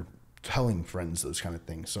when you're telling friends those kind of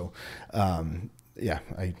things. So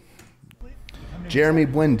Jeremy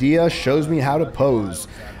Buendia shows me how to pose.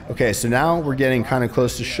 Okay, so now we're getting kind of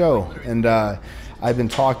close to show, and I've been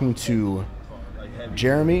talking to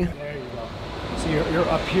Jeremy. There you go. So you're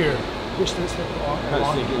up here. Push this hip along. A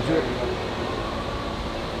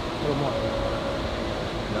little more.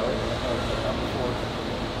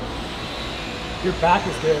 Your back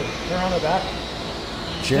is good. Turn on the back.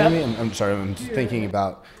 Jeremy, I'm sorry, I'm thinking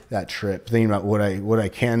about that trip, thinking about what I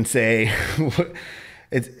can say.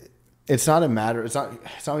 It's not a matter. It's not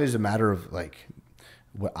always a matter of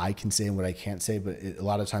what I can say and what I can't say, but a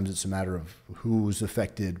lot of times it's a matter of who's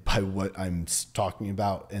affected by what I'm talking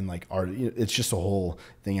about, and it's just a whole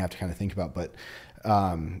thing you have to kind of think about. But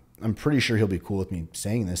I'm pretty sure he'll be cool with me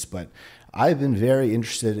saying this, but I've been very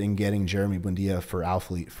interested in getting Jeremy Buendia for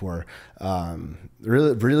Alphalete for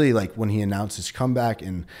really when he announced his comeback,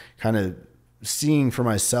 and kind of seeing for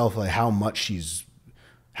myself how much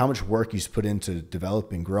work he's put into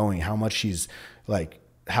developing, growing, how much he's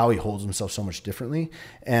how he holds himself so much differently.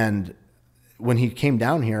 And when he came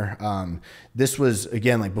down here, this was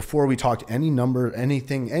again before we talked any number,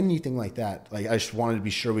 anything like that. I just wanted to be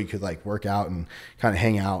sure we could work out and kind of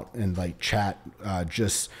hang out and chat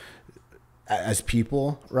just as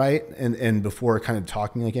people, right? And before kind of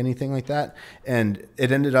talking anything like that. And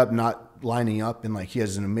it ended up not lining up, and he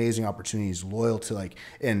has an amazing opportunity. He's loyal to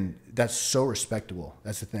and that's so respectable.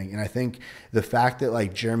 That's the thing. And I think the fact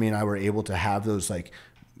that Jeremy and I were able to have those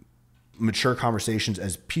mature conversations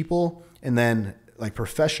as people, and then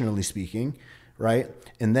professionally speaking, right?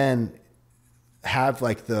 And then have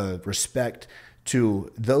the respect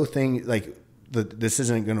to those things, this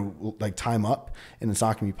isn't going to time up, and it's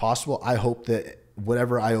not going to be possible. I hope that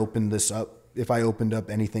whatever I open this up, if I opened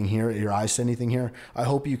up anything here, your eyes to anything here, I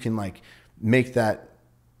hope you can make that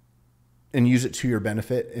and use it to your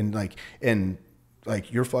benefit, and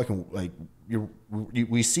you're fucking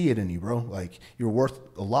we see it in you, bro. You're worth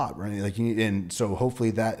a lot, right? And so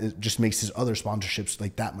hopefully that just makes his other sponsorships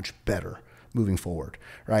that much better moving forward,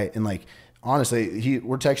 right? And honestly,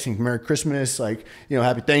 we're texting Merry Christmas, like, you know,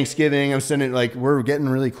 Happy Thanksgiving. I'm sending, like, we're getting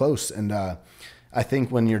really close. And I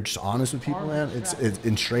think when you're just honest with people, man, it's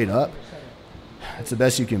and straight up, it's the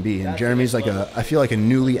best you can be. And Jeremy's like I feel like a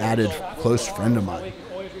newly added close friend of mine.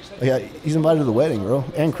 Yeah, he's invited to the wedding, bro,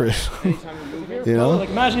 and Chris. You know, like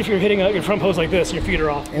imagine if you're hitting your front pose like this, and your feet are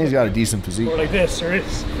off. And he's got a decent physique. Or like this, or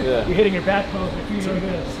it's you're hitting your back pose, your feet are like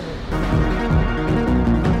this.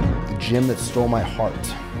 The gym that stole my heart.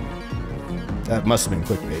 That must have been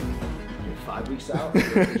clickbait. 5 weeks out,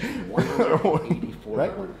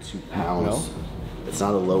 184.2 pounds. No? It's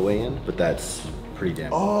not a low weigh-in, but that's pretty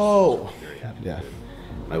damn close. Oh, very happy. Yeah.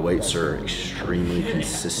 My weights are extremely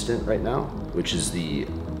consistent right now, which is the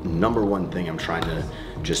number one thing I'm trying to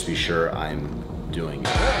just be sure I'm doing.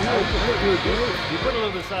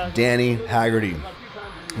 Danny Haggerty,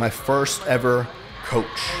 my first ever coach.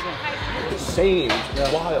 Same.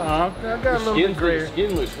 Wild. I got a little bit grayer.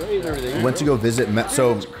 Skin looks great and everything. Went to go visit.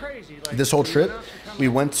 So this whole trip, we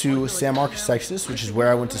went to San Marcos, Texas, which is where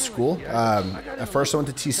I went to school. At first, I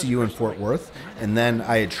went to TCU in Fort Worth, and then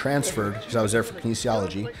I had transferred because I was there for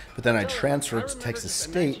kinesiology. But then I transferred to Texas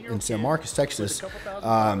State in San Marcos, Texas,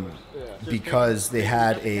 because they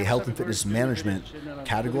had a health and fitness management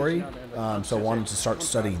category. So I wanted to start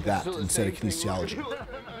studying that instead of kinesiology,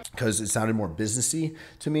 because it sounded more businessy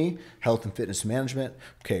to me. Health and fitness management.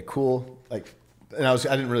 Okay, cool. Like, and I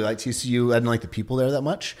didn't really like TCU. I didn't like the people there that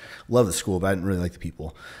much. Love the school, but I didn't really like the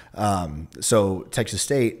people. So Texas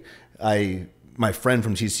State, my friend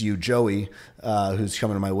from TCU, Joey, who's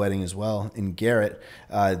coming to my wedding as well, and Garrett,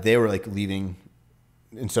 they were like leaving.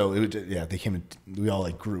 And so they came and we all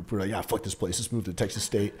like group. We were like, yeah, fuck this place. Let's move to Texas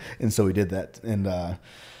State. And so we did that. And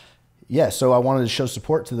so I wanted to show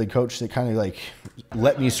support to the coach that kind of like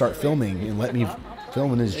let me start filming and let me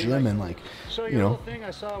film in his gym and like, you know,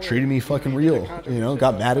 treated me fucking real, you know,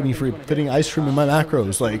 got mad at me for putting ice cream in my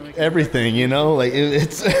macros, like everything, you know, like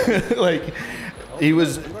it's like he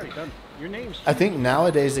was, I think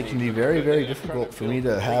nowadays it can be very, very difficult for me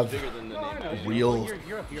to have real,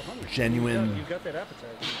 genuine,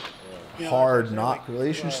 hard knock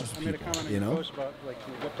relationships with people, you know?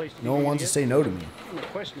 No one wants to say no to me.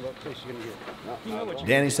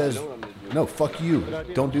 Danny says, no, fuck you.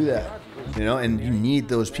 Don't do that. You know, and you need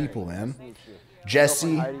those people, man.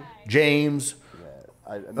 Jesse, James.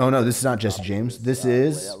 Oh, no, this is not Jesse James. This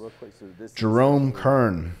is Jerome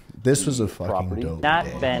Kern. This was a fucking dope Not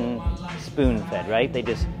day. been spoon-fed, right? They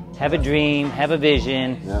just have a dream, have a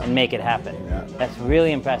vision, and make it happen. That's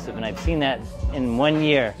really impressive, and I've seen that in 1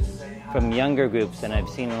 year from younger groups than I've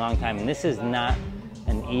seen in a long time. And this is not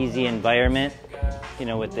an easy environment, you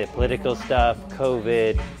know, with the political stuff,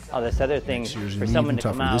 COVID, all this other things, for someone to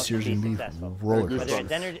come out this year's and be gonna successful. Roller Whether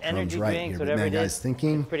it's energy right drinks, here. whatever it guys, is,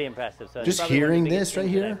 thinking, it's pretty impressive. So just hearing this right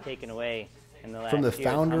here from the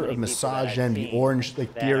founder of Massage Envy, Orange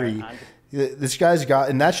like Theory. This guy's got,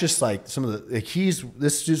 and that's just like some of the, like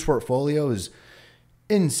this dude's portfolio is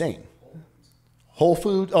insane. Whole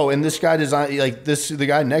Foods. Oh, and this guy designed, like the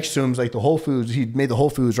guy next to him is like the Whole Foods. He made the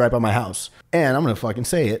Whole Foods right by my house. And I'm going to fucking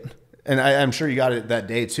say it. And I'm sure you got it that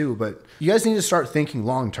day too, but you guys need to start thinking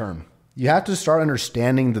long term. You have to start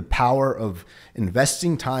understanding the power of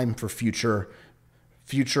investing time for future,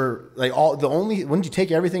 like when you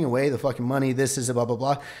take everything away, the fucking money, this is a blah, blah,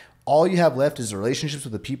 blah. All you have left is the relationships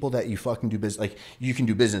with the people that you fucking do business, like you can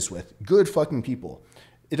do business with. Good fucking people.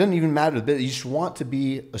 It doesn't even matter. You just want to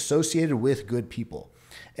be associated with good people.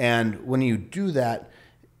 And when you do that,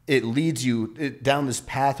 it leads you down this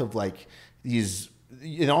path of like these,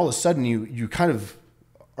 and all of a sudden you kind of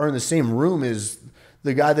are in the same room as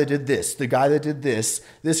the guy that did this, the guy that did this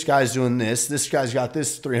guy's doing this guy's got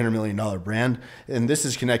this $300 million brand, and this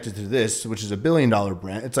is connected to this, which is $1 billion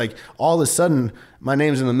brand. It's like all of a sudden my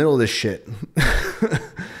name's in the middle of this shit.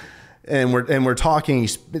 And we're talking,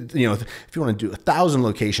 you know, if you want to do 1,000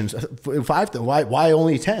 locations, 5,000, why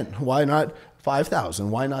only 10? Why not 5,000?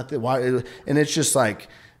 Why not? Why? And it's just like,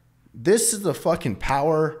 this is the fucking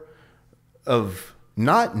power of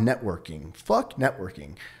not networking. Fuck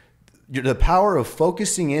networking. The power of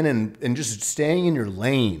focusing in and just staying in your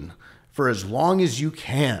lane for as long as you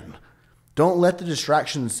can. Don't let the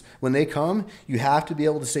distractions, when they come, you have to be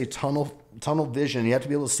able to stay tunnel vision. You have to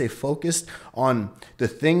be able to stay focused on the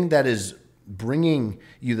thing that is bringing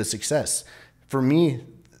you the success. For me,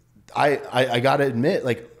 I got to admit,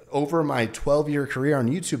 like over my 12-year career on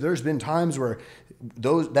YouTube, there's been times where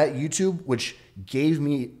that YouTube, which gave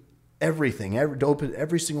me everything, opened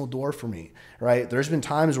every single door for me, right? There's been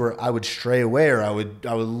times where I would stray away or I would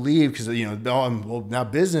leave because, you know, well, now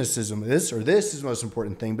business is this is the most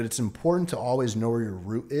important thing, but it's important to always know where your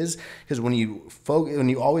root is, because when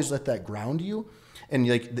you always let that ground you, and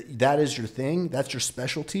like that is your thing, that's your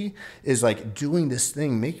specialty, is like doing this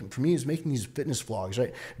thing, for me is making these fitness vlogs,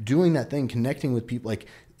 right? Doing that thing, connecting with people. Like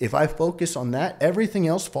if I focus on that, everything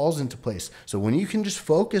else falls into place. So when you can just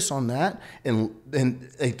focus on that, and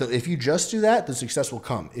if you just do that, the success will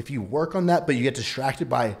come. If you work on that, but you get distracted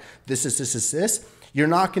by this, you're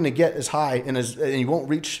not going to get as high and you won't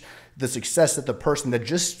reach the success that the person that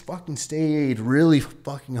just fucking stayed really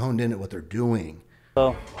fucking honed in at what they're doing.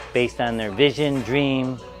 Based on their vision,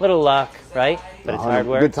 dream, little luck, right? But it's hard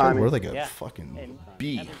work. Good timing. We're like a fucking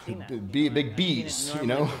big B's, you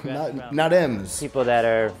know, not M's. People that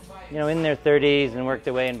are, you know, in their 30s and work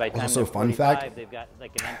their way, and by the time also, they're fun 45, fact, they've got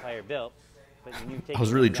like an empire built. But when you take I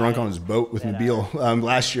was really drunk on his boat with Nabil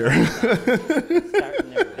last year.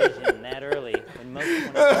 Starting their vision that early, when most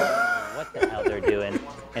people don't know what the hell they're doing,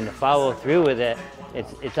 and to follow through with it,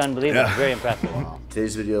 it's unbelievable. It's very impressive.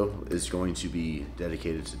 Today's video is going to be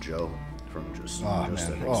dedicated to Joe from Just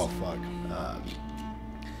Aesthetics. Oh fuck.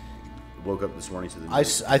 Woke up this morning to the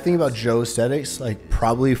news. I think about Joe Aesthetics like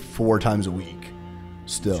probably 4 times a week.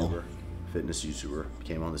 Still. YouTuber, fitness YouTuber,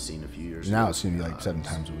 came on the scene a few years ago. Now it's gonna be like 7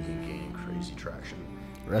 times a week. Gaining crazy traction.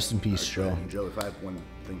 Rest in peace, Joe. Joe, if I have one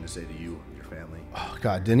thing to say to you and your family. Oh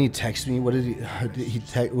God, didn't he text me? What did he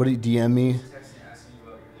DM me?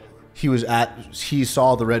 He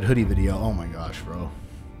saw the red hoodie video. Oh my gosh, bro.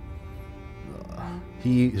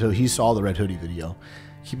 He saw the red hoodie video.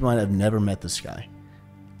 Keep in mind, I've never met this guy.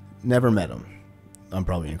 Never met him. I'm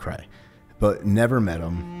probably gonna cry, but never met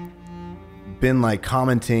him. Been like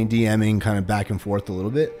commenting, DMing, kind of back and forth a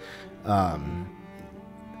little bit.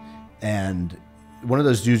 And one of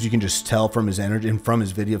those dudes you can just tell from his energy and from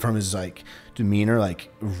his video, from his like demeanor,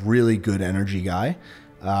 like really good energy guy.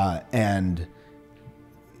 And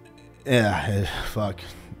yeah, fuck.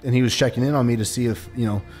 And he was checking in on me to see if, you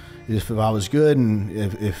know, if I was good and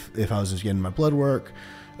if I was just getting my blood work,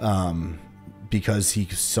 because he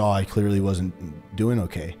saw I clearly wasn't doing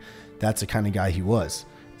okay. That's the kind of guy he was.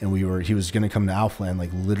 And he was going to come to Alphaland like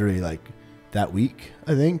literally like that week,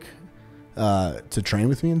 I think, to train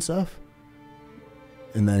with me and stuff.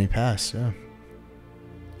 And then he passed. Yeah.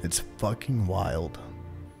 It's fucking wild.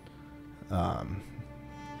 Yeah.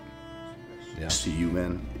 To you,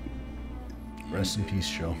 man. Rest in peace,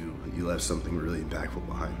 Joe. You left something really impactful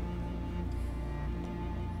behind.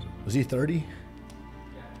 Was he 30?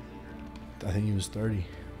 I think he was 30.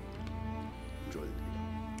 Enjoy the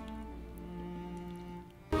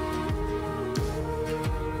video.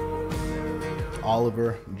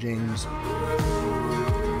 Oliver, James.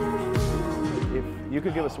 If you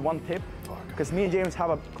could give us one tip, because me and James have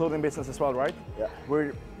a clothing business as well, right? Yeah.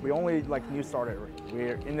 We only like new started.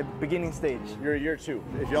 We're in the beginning stage. You're year 2.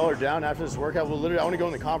 If y'all are down after this workout, we'll literally, I want to go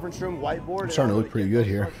in the conference room, whiteboard. I'm starting to look pretty good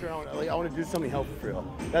here. I want to do something helpful for y'all.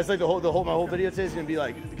 That's like my whole video today is gonna be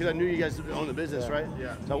like, because I knew you guys own the business, right?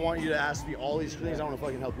 Yeah. So I want you to ask me all these things. I want to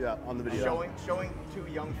fucking help you out on the video. Showing 2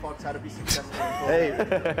 young fucks how to be successful. Hey.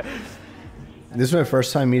 This is my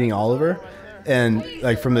first time meeting Oliver, and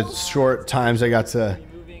like from the short times I got to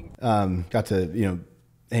you know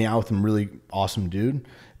hang out with him, really awesome dude.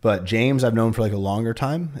 But James I've known for like a longer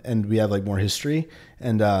time, and we have like more history.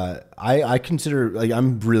 And I consider, like,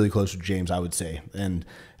 I'm really close with James, I would say, and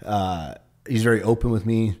he's very open with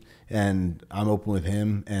me, and I'm open with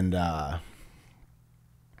him. And God,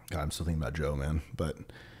 I'm still thinking about Joe, man. But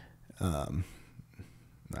I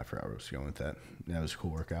forgot where I was going with that. Yeah, it was a cool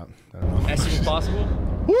workout. I don't know. As soon as possible.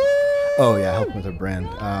 Oh yeah, helping with our brand.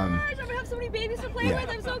 I'm gonna have so many babies to play with.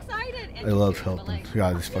 I'm so excited. I love helping.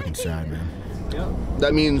 God, it's fucking sad, man. Yep.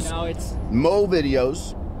 That means Now it's mo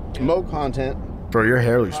videos, mo content. Bro, your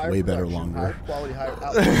hair looks way better longer. High quality, high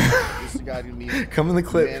output. This guy gonna be come in the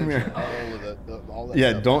clip. Come here. All that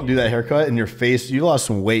Yeah, stuff. don't do that haircut and your face. You lost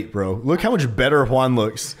some weight, bro. Look how much better Juan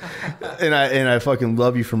looks. and I fucking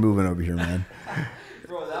love you for moving over here, man.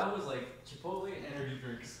 bro, that was like Chipotle energy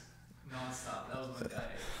drinks nonstop. That was my diet.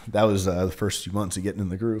 That was the first 2 months of getting in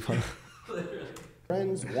the groove, huh?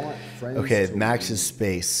 Friends want friends. Okay, to Max's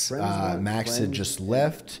space. Max had just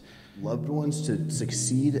left. Loved ones to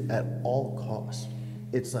succeed at all costs.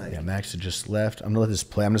 It's like, Yeah, Max had just left. I'm gonna let this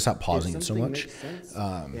play. I'm gonna stop pausing it so much.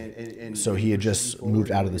 So he had just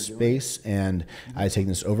moved out of the space, and I had taken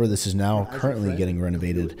this over. This is now currently getting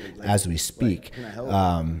renovated as we speak.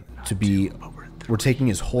 We're taking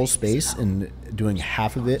his whole space and doing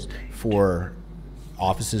half of it for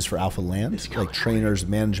offices for Alpha Land, like trainers,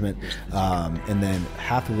 management, and then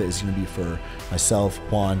half of it is going to be for myself,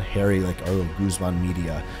 Juan, Harry, like our little Guzman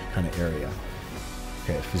Media kind of area.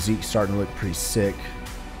 Okay, physique starting to look pretty sick.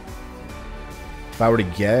 If I were to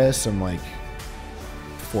guess, I'm like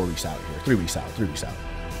 4 weeks out here, 3 weeks out.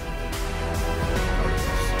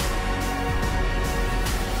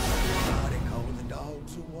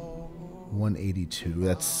 182.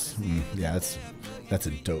 That's that's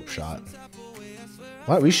a dope shot.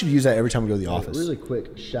 Wow, we should use that every time we go to the office. Really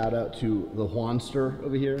quick shout out to the Juanster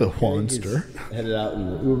over here. The Juanster. He's headed out in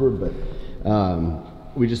the Uber, but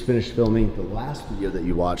we just finished filming the last video that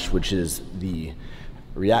you watched, which is the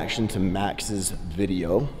reaction to Max's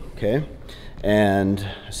video. Okay, and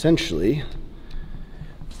essentially,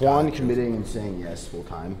 Juan committing and saying yes full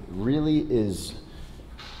time really is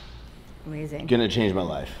amazing. Gonna change my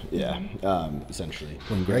life. Yeah, essentially.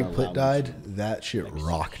 When Greg Plitt died, that shit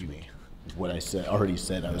rocked me. What I already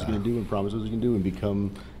said I was gonna do and promised I was gonna do and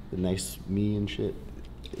become the nice me and shit.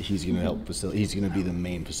 He's gonna help facilitate. He's gonna be the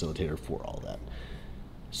main facilitator for all that.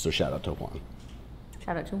 So shout out to Juan.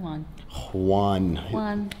 Shout out to Juan.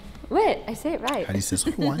 Juan. Wait, I say it right. How do you say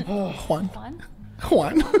Juan? Juan.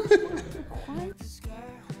 Juan.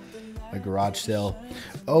 A garage sale.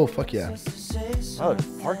 Oh, fuck yeah. Oh,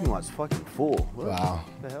 the parking lot's fucking full. Wow.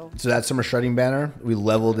 What the hell? So that summer shredding banner, we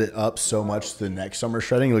leveled it up so much. The next summer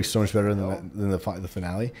shredding, it looks so much better than the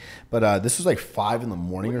finale. But this was like 5 in the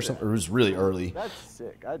morning or something. It was really early. That's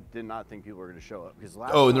sick. I did not think people were going to show up. Because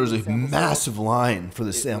and there was a massive line for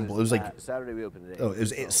the sample. It was like Saturday we opened at 8. Oh, it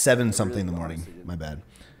was 7 something in the morning. My bad.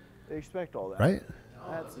 They expect all that. Right?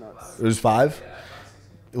 That's nuts. It was 5.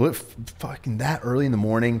 It looked fucking that early in the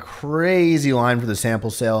morning. Crazy line for the sample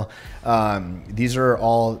sale. These are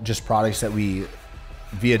all just products that we,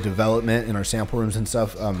 via development in our sample rooms and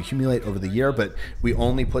stuff, accumulate over the year. But we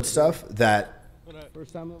only put stuff that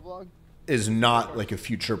First time in the vlog? is not like a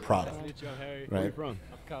future product. Nice to meet you, Harry. Right. Where are you from?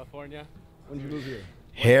 I'm California. When did you move here?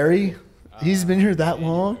 Harry, he's been here that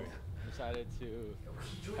long. Decided to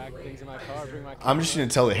pack things in my car, bring my car. I'm just gonna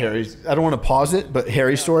tell the Harry. I don't want to pause it, but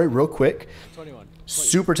Harry's story real quick. 21.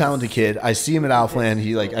 Super talented kid. I see him at Alphaland.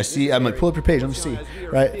 I'm like, pull up your page. Let me see.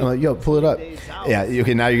 Right? I'm like, yo, pull it up. Yeah.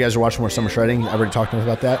 Okay. Now you guys are watching more summer shredding. I already talked to him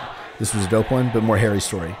about that. This was a dope one, but more Harry's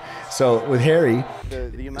story. So with Harry,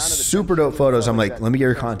 super dope photos. I'm like, let me get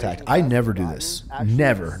your contact. I never do this.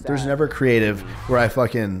 Never. There's never creative where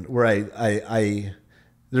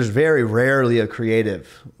there's very rarely a creative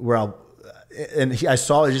where I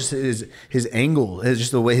saw just his angle,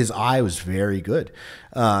 just the way his eye was very good.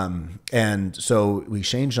 And so we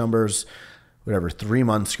exchanged numbers, whatever, 3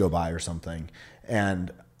 months go by or something.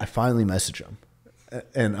 And I finally message him.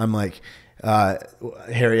 And I'm like,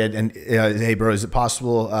 Harry, hey bro, is it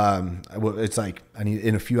possible? It's like, I need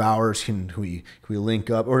in a few hours, can we link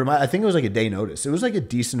up? Or I think it was like a day notice. It was like a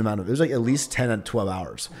decent amount it was like at least 10 and 12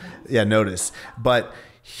 hours. Yeah, notice. But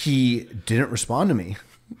he didn't respond to me.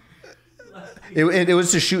 It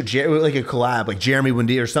was to shoot like a collab, like Jeremy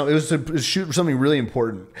Wendy or something. It was to shoot something really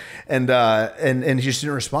important, and he just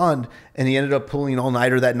didn't respond. And he ended up pulling an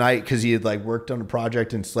all-nighter that night because he had like worked on a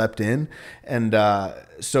project and slept in, and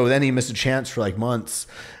so then he missed a chance for like months.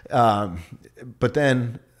 But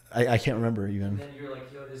then I can't remember even. And then you were like,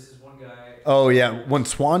 yo, this is one guy. Oh yeah, when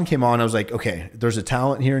Swan came on, I was like, okay, there's a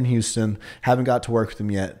talent here in Houston. Haven't got to work with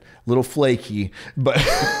him yet. Little flaky, but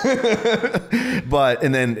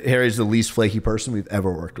and then Harry's the least flaky person we've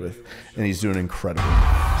ever worked with, and he's doing incredible.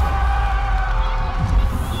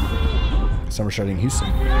 Summer shredding Houston.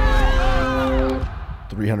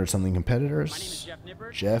 300 something competitors. My name is Jeff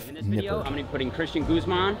Nipper. Jeff In this video, Nipper. I'm going to be putting Christian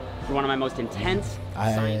Guzman for one of my most intense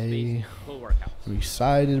science-based pull workouts. I'm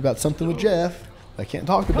excited about something with Jeff. I can't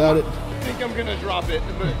talk about it. I think I'm gonna drop it,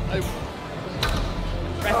 but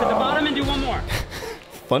Rest at the bottom and do one more.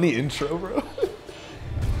 Funny intro, bro.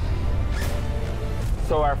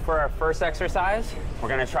 So for our first exercise, we're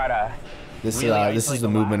gonna try to. This is the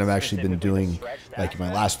movement I've actually been doing, like in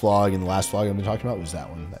my last vlog, and the last vlog I've been talking about was that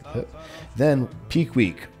one, that clip. Then peak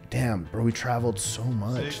week, damn, bro, we traveled so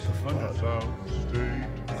much. The fuck?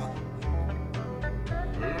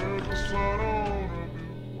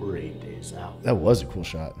 We're 8 days out. That was a cool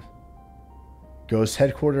shot. Ghost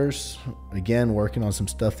headquarters, again, working on some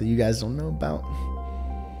stuff that you guys don't know about.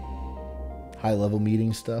 High level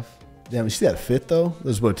meeting stuff. Damn, you see that fit though?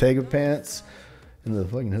 Those Bottega pants and the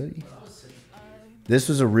fucking hoodie. This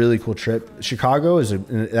was a really cool trip. Chicago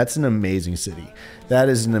that's an amazing city. That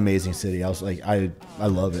is an amazing city. I was like, I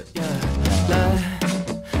love it.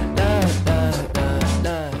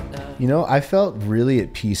 You know, I felt really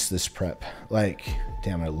at peace this prep. Like,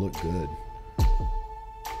 damn, I look good.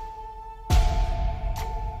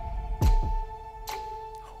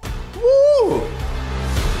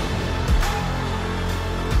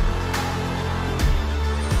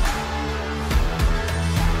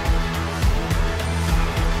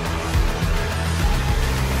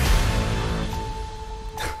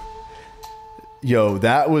 Yo,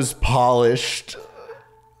 that was polished.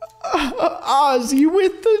 Ozzy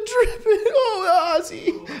with the dripping. Oh,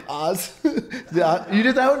 Ozzy. Oz. You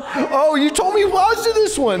did that one? Oh, you told me Oz did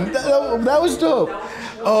this one. That was dope.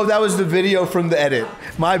 Oh, that was the video from the edit.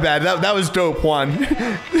 My bad. That was dope, Juan.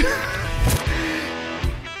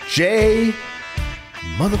 Jay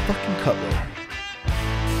motherfucking Cutler.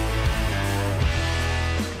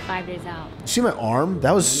 5 days out. See my arm?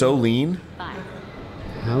 That was so lean. 5.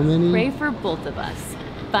 How many? Pray for both of us.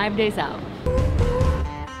 5 days out.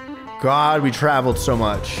 God, we traveled so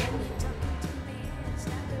much.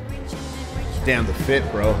 Damn the fit,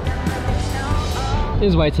 bro. This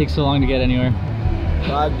is why it takes so long to get anywhere.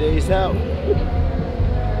 5 days out.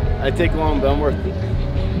 I take long, but I'm worth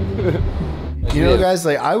it. You know, guys,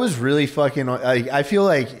 like I was really fucking. I feel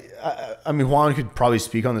like, I mean, Juan could probably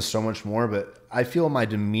speak on this so much more, but I feel my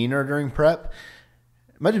demeanor during prep.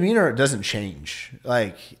 My demeanor doesn't change.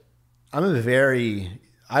 Like, I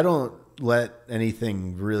don't let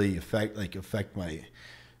anything really affect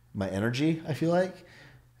my energy, I feel like.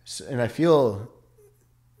 And I feel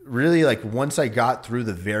really like once I got through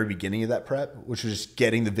the very beginning of that prep, which was just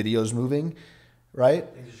getting the videos moving, right?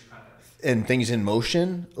 And things in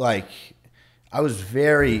motion, like I was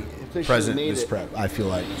very present in this prep, I feel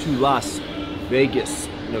like. To Las Vegas,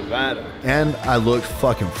 Nevada. And I looked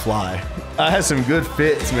fucking fly. I had some good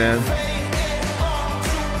fits, man.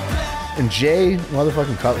 And Jay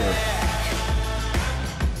motherfucking Cutler.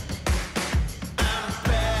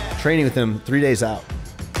 Training with him 3 days out.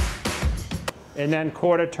 And then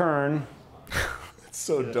quarter turn. It's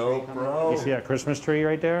so dope, bro. You see that Christmas tree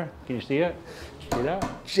right there? Can you see it? See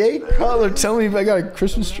that? Jay Cutler, tell me if I got a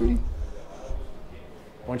Christmas tree.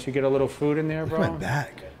 Once you get a little food in there, bro. Look at my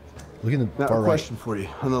back. Look in the Now, far a right. question for you.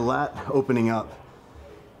 On the lat opening up,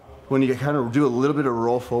 when you kind of do a little bit of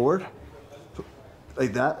roll forward,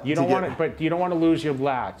 like that. You don't want to, but you don't want to lose your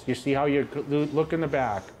lats. You see how you look in the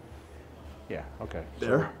back? Yeah, okay.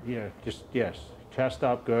 There? So, yeah, just, yes. Chest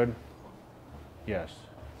up, good. Yes,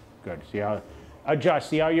 good. See how, adjust.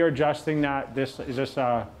 See how you're adjusting that?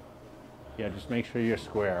 Yeah, just make sure you're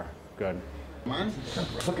square. Good.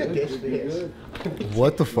 Look at this.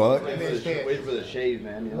 What the fuck? Wait for the shave,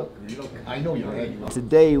 man. I know you're right.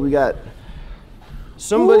 Today we got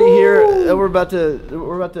somebody here that we're about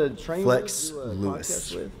to train. Flex with,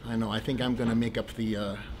 Lewis. with. I know. I think I'm gonna make up for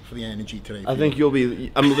the energy today. I think you'll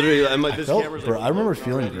be. I'm like this camera's. Bro, I remember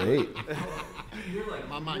feeling great.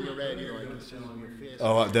 Mama, you're ready. I can see on your face.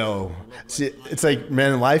 Oh no! See, it's like,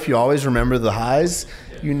 man, in life you always remember the highs.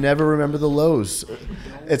 You never remember the lows.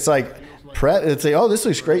 It's like prep. It's like, oh, this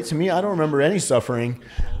looks great to me. I don't remember any suffering,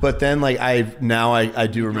 but then like I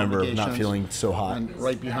do remember not feeling so hot. And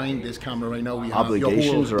right behind this camera right now, we have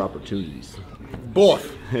Obligations or opportunities?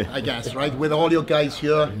 Both, I guess. Right, with all your guys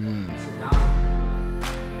here.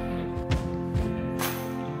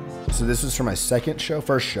 So this is for my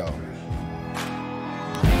first show.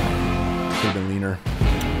 Could have been leaner.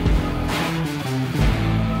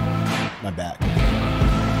 My back.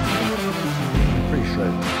 Pretty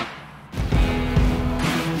shredded.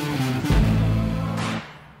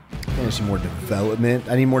 I need some more development.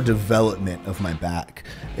 I need more development of my back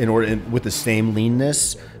with the same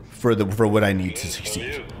leanness for what I need to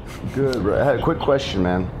succeed. Good, bro. I had a quick question,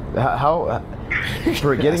 man. How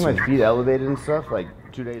for getting my feet elevated and stuff, like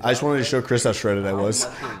 2 days. I just wanted to show Chris how shredded I was.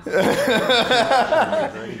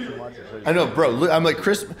 I know, bro. Look, I'm like,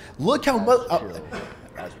 Chris, look how much.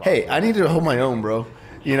 Hey, I need to hold my own, bro.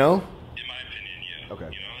 You know? Okay.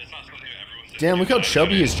 Damn, look how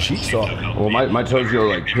chubby his cheeks are. Well, my toes go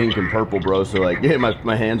like pink and purple, bro. So like, yeah,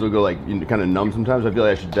 my hands will go like kind of numb sometimes. I feel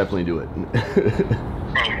like I should definitely do it.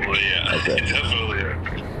 Probably, yeah. Okay. Definitely,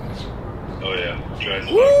 yeah. Oh yeah. Guys,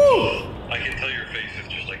 Woo! I can tell your face is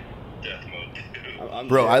just like death mode.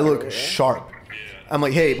 Bro, I look sharp. I'm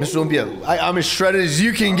like, hey, Mr. Olympia, I'm as shredded as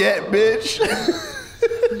you can get, bitch.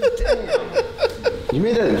 You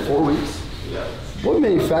made that in 4 weeks? Yeah. What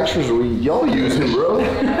manufacturers are y'all using, bro?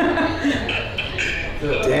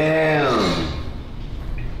 Damn.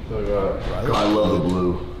 I love the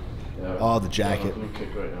blue. Oh, the jacket.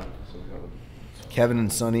 Kevin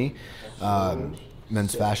and Sonny,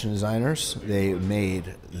 men's fashion designers, they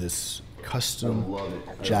made this custom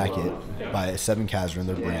jacket by Seven Kazran,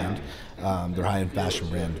 their brand, their high-end fashion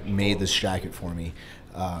brand, made this jacket for me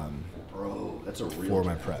for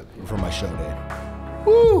my prep, for my show day.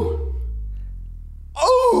 Woo!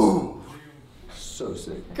 Oh! So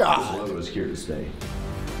sick. God. This logo is here to stay.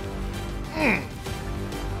 Damn,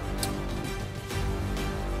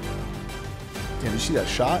 you see that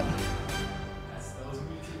shot?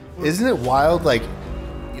 Isn't it wild? Like,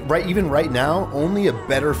 even right now, only a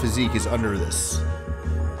better physique is under this.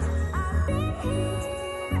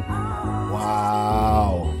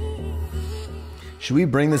 Wow. Should we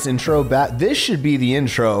bring this intro back? This should be the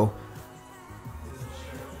intro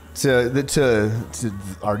to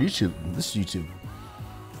our YouTube. This is YouTube.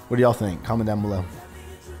 What do y'all think? Comment down below.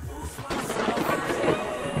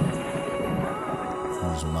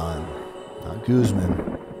 Guzman. Not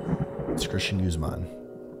Guzman. It's Christian Guzman.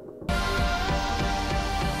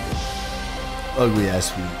 Ugly ass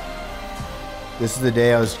feet. This is the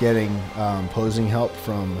day I was getting posing help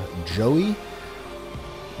from Joey.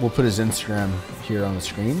 We'll put his Instagram here on the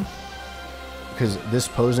screen because this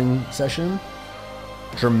posing session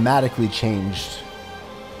dramatically changed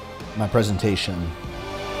my presentation.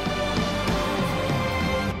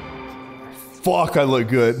 Fuck, I look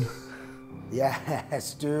good.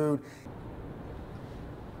 Yes, dude.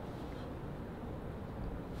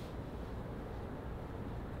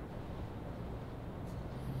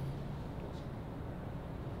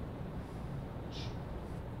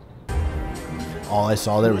 All I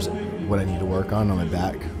saw there was what I need to work on my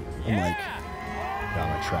back. I'm like, God,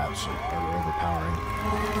 my traps are overpowering.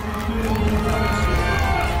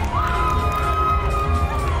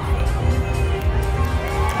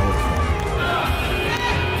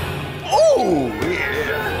 Oh,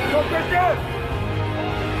 yeah. Go, Christian!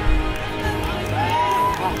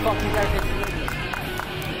 Oh, fuck, you guys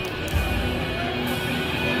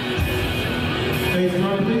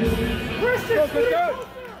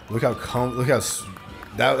Look how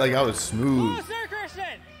that was smooth.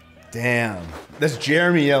 Damn, that's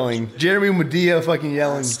Jeremy yelling. Jeremy Medea fucking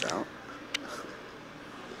yelling. Passed out.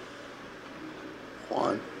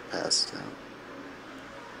 Juan passed out.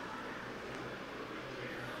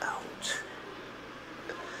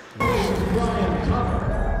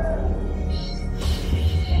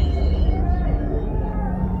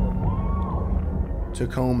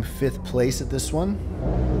 Took home 5th place at this one.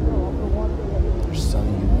 There's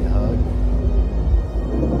Sonny giving me a hug.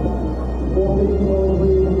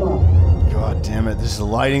 God damn it, this is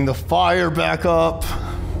lighting the fire back up.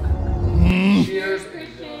 Cheers.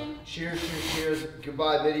 Cheers, cheers.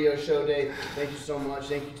 Goodbye, video show day. Thank you so much.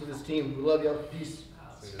 Thank you to this team. We love y'all. Peace.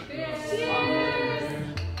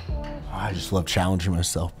 I just love challenging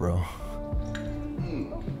myself, bro.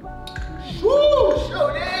 Woo!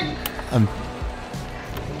 Show day!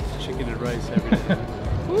 Chicken and rice every day.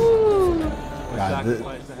 Woo! God,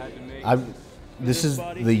 this is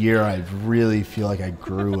the year I really feel like I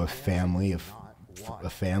grew a family of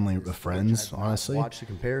friends, honestly. Watch the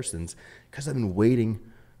comparisons because I've been waiting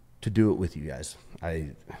to do it with you guys.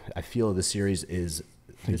 I feel the series is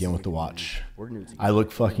again with the watch. I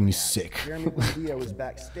look fucking sick. Jeremy Medea was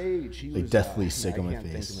backstage. He like was deathly sick on my I can't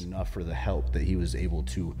face. thank him enough for the help that he was able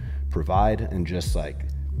to provide, and just like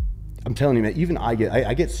I'm telling you, man, even I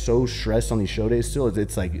get so stressed on these show days. Still,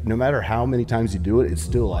 it's like no matter how many times you do it, it's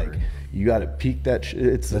still like you got to peak that.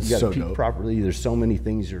 You got to so peak dope. properly. There's so many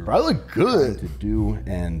things you're. Bro, I look good to do,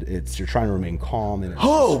 and you're trying to remain calm. And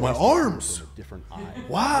oh, my arms! Different eye.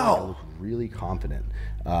 Wow. I look really confident.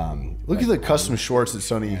 Look at the custom shorts that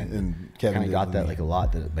Sonny and Kevin kind of got that like a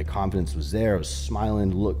lot. That my confidence was there. I was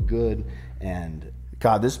smiling, looked good, and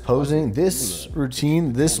God, this posing, this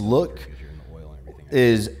routine, this look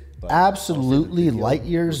is absolutely light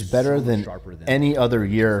years better than any other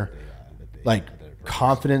year. Like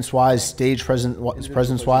confidence wise, stage presence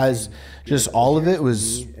wise, just all of it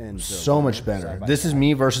was so much better. This is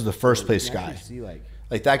me versus the first place guy.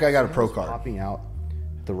 Like that guy got a pro card. Popping out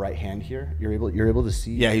the right hand here, you're able to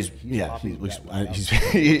see. Yeah, he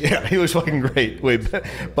looks fucking great. Wait,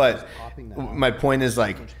 but my point is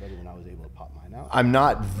like, I'm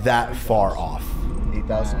not that far off.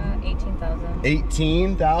 8,000. 18,000.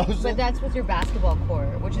 18,000. But that's with your basketball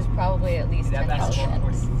court, which is probably at least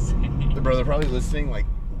 10,000. The brother probably listening like,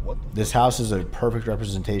 what? This house is a perfect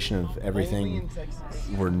representation of everything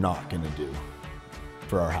we're not gonna do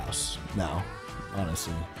for our house now,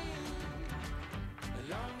 honestly.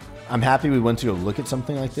 I'm happy we went to go look at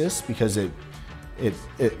something like this because it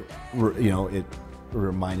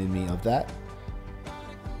reminded me of that.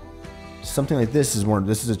 Something like this is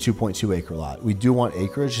this is a 2.2 acre lot. We do want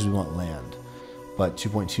acreage because we want land, but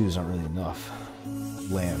 2.2 isn't really enough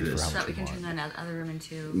land for how much So that we can turn that other room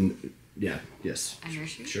into Yes. a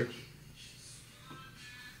nursery? Sure.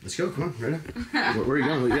 Let's go. Come on, right now. Where are you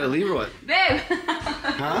going? You gotta leave or what? Babe!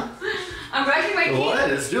 Huh? I'm brushing my teeth. What?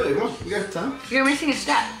 Let's do it. Come on. We got time. You're missing a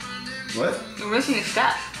step. What? You're missing a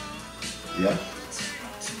step. Yeah.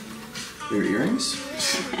 Your earrings?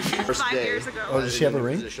 First 5 day. years ago. Oh, does she have a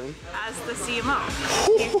ring? As the CMO,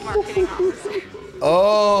 Chief Marketing Officer.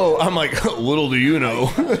 Oh, I'm like, little do you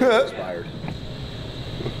know. Inspired.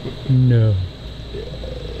 No.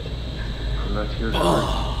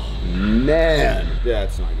 Oh, man. Yeah,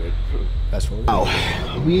 it's not good. That's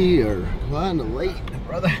what We are on a late,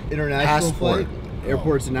 brother. International Passport. flight.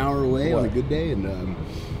 Airport's an hour away on a good day, and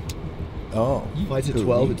flight's at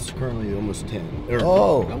 12. It's currently almost 10.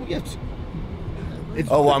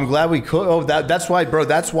 Well, I'm glad we could. Oh, that's why, bro.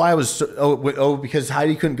 That's why I was. Because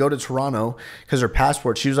Heidi couldn't go to Toronto because her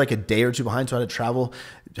passport. She was like a day or two behind, so I had to travel.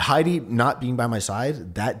 Heidi not being by my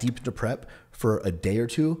side that deep into prep for a day or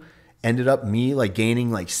two ended up me like gaining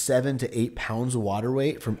like 7 to 8 pounds of water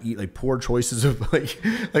weight from like poor choices of like.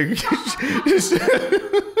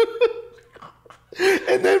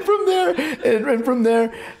 And then from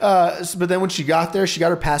there, but then when she got there, she got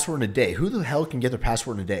her passport in a day. Who the hell can get their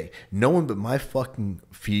passport in a day? No one but my fucking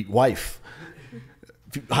wife,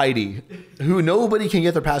 Heidi, who nobody can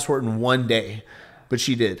get their passport in one day, but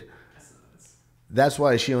she did. That's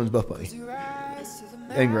why she owns Buff Buddy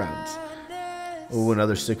and Grounds. Oh,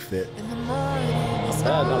 another sick fit.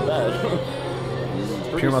 Not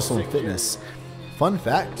bad. Pure Muscle and Fitness. Fun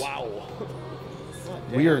fact. Wow.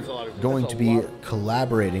 We are going to be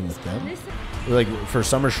collaborating with them. We're like for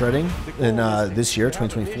summer shredding in this year,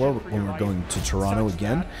 2024, when we're going to Toronto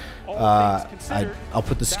again. I'll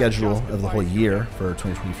put the schedule of the whole year for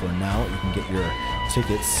 2024 now. You can get your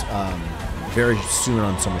tickets very soon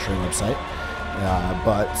on Summer Shredding website.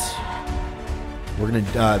 But we're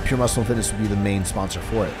gonna Pure Muscle and Fitness will be the main sponsor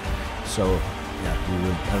for it. So yeah, I don't know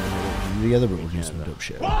what we're doing together, but we're doing some dope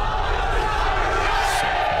shit.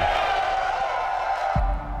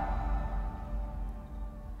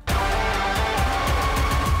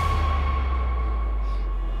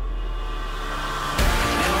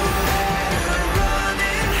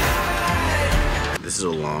 This is a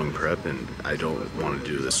long prep, and I don't want to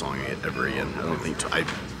do this long ever again.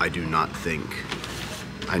 I do not think.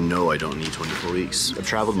 I know I don't need 24 weeks. I've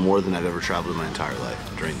traveled more than I've ever traveled in my entire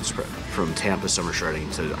life during this prep. From Tampa summer shredding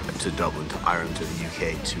to Dublin to Ireland to the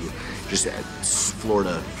UK to just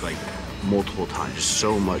Florida, like multiple times. Just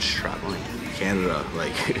so much traveling. Canada,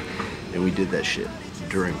 like, and we did that shit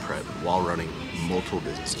during prep while running multiple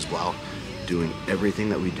businesses, while doing everything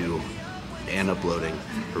that we do and uploading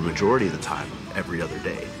for majority of the time every other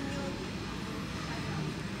day.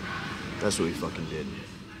 That's what we fucking did.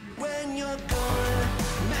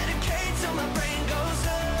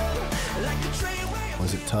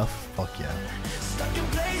 Was it tough? Fuck yeah.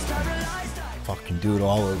 Fucking do it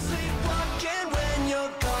all over again.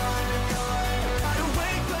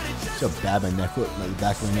 See how bad my neck looked, like the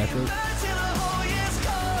back of my neck looked?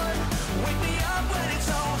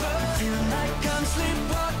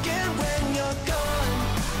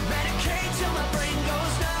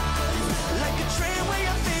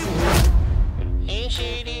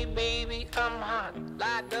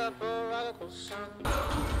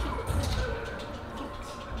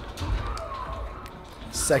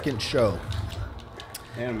 Second show.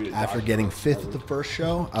 After getting 5th at the first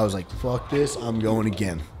show, I was like, fuck this, I'm going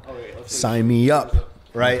again. Sign me up,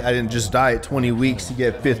 right? I didn't just die at 20 weeks to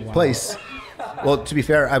get 5th place. Well, to be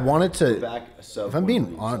fair, I wanted to, if I'm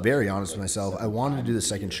being very honest with myself, I wanted to do the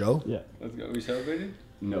second show. Yeah. Let's go. Are we celebrating?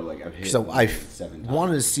 No, like I've hit. So I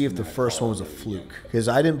wanted to see if the first one was a fluke, because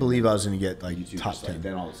I didn't believe I was going to get like top 10.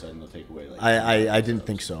 Then all of a sudden they'll take away. Like, I didn't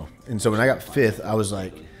think so. And so when I got 5th, I was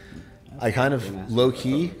like, I kind of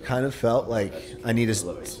low-key kind of felt like I need to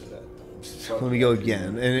let me go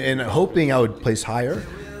again, and hoping I would place higher,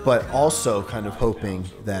 but also kind of hoping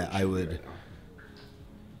that I would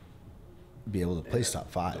be able to place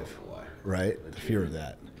top 5, right? The fear of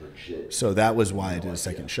that. So that was why I did a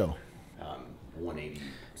second show.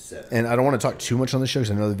 187. And I don't want to talk too much on the show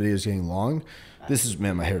because I know the video is getting long. This is,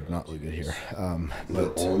 man, my hair did not look good here.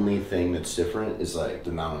 The only thing that's different is like the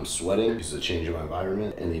amount I'm sweating because of the change in my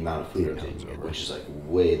environment and the amount of food I'm taking, which is like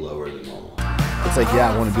way lower than normal. It's like,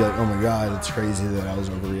 yeah, I want to be like, oh my God, it's crazy that I was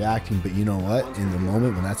overreacting. But you know what? In the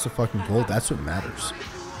moment when that's the fucking goal, that's what matters.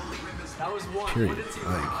 Period.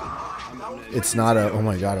 Like, it's not a, oh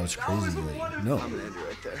my God, I was crazy. Like, no.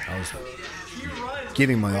 I was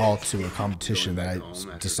giving my all to a competition that I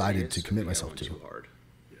decided to commit myself to.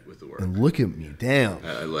 And look at me, damn.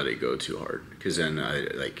 I let it go too hard because then I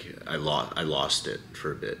lost it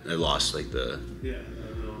for a bit. I lost like the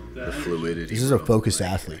fluidity. This is a focused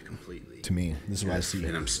athlete to me. This is what I see.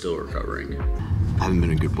 And I'm still recovering. I haven't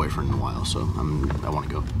been a good boyfriend in a while, so I want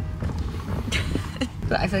to go.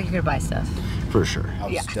 But I feel like you're gonna buy stuff. For sure. I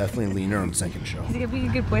was definitely leaner on the second show. He's gonna be a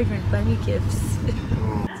good boyfriend, buy me gifts.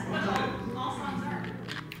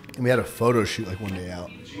 And we had a photo shoot like one day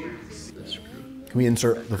out. Can we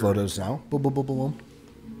insert the photos now? Boom, boom, boom, boom, boom.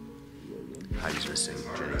 Heidi's missing,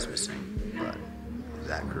 Jenny's missing, but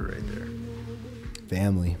that crew right there.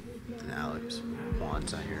 Family. And Alex,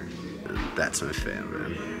 Juan's not here. That's my fam,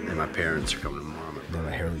 man. And my parents are coming tomorrow. Man,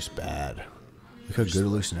 my hair looks bad. Look how good it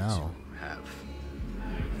looks now.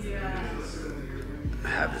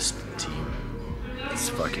 Have this team, this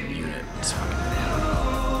fucking unit, this fucking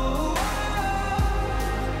family.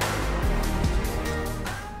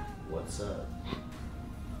 What's up?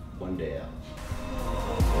 One day out.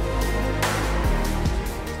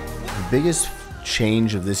 The biggest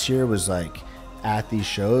change of this year was like at these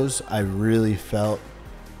shows, I really felt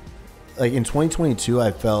like in 2022,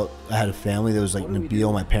 I felt I had a family that was like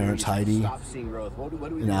Nabil, my parents, Heidi,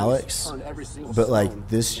 and Alex. But like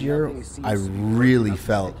this year, I really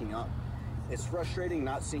felt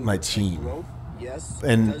my team.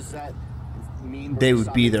 And they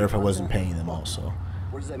would be there if I wasn't paying them also.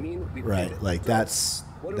 Right, like that's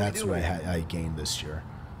what I gained this year.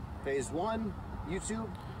 Phase 1, YouTube,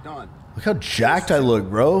 done. Look how jacked I look,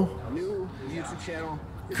 bro. New YouTube channel.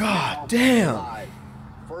 God damn.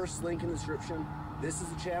 First link in the description. This is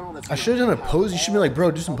a channel that's I should have done a pose. You should be like,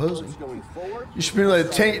 bro, do some posing. You should be like,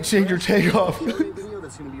 take your take off. Video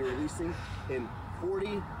that's going to be releasing in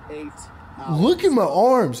 48 hours. Look at my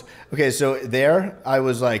arms. Okay, so there I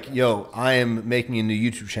was like, yo, I am making a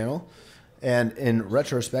new YouTube channel. And in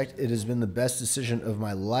retrospect, it has been the best decision of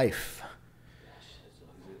my life.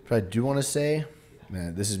 But I do want to say,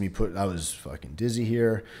 man, this is me I was fucking dizzy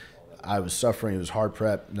here. I was suffering. It was hard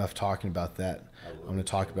prep. Enough talking about that. I'm going to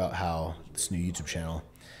talk about how this new YouTube channel.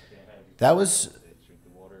 I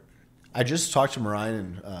just talked to Mariah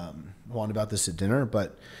and Juan about this at dinner,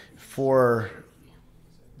 but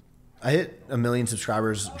I hit 1 million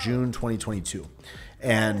subscribers June 2022.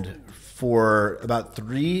 And for about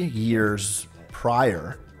 3 years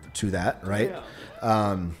prior to that, right?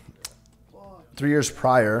 3 years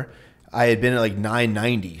prior, I had been at like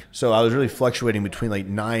 990. So I was really fluctuating between like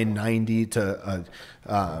 990 to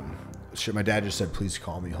shit. My dad just said, please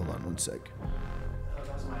call me. Hold on one sec.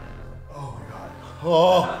 Oh my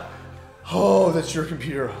God. Oh, that's your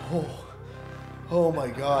computer. Oh my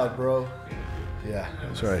God, bro. Yeah,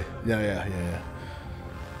 sorry. Yeah.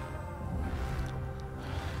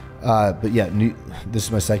 But yeah, this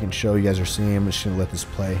is my second show you guys are seeing. I'm just gonna let this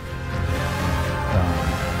play.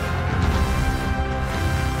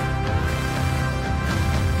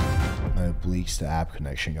 My Bleaks to app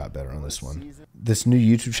connection got better on this one. This new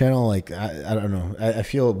YouTube channel, like I don't know. I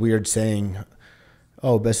feel weird saying,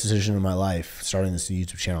 "Oh, best decision of my life," starting this new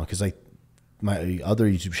YouTube channel, because like my other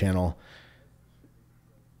YouTube channel,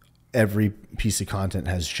 every piece of content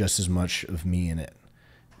has just as much of me in it.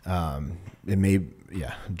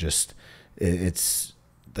 It's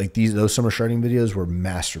like those summer shredding videos were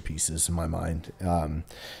masterpieces in my mind,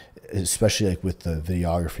 especially like with the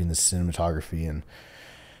videography and the cinematography and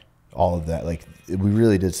all of that. Like we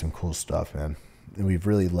really did some cool stuff, man, and we've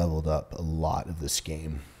really leveled up a lot of this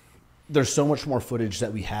game. There's so much more footage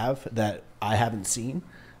that we have that I haven't seen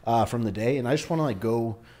from the day, and I just want to like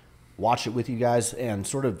go watch it with you guys and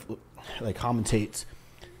sort of like commentate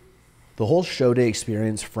the whole show day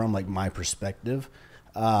experience from like my perspective.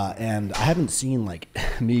 And I haven't seen like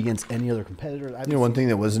me against any other competitor. One thing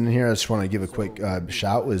that wasn't in here, I just want to give a quick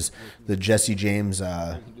shout, was the Jesse James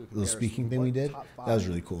little speaking thing we did. That was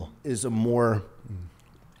really cool. Is a more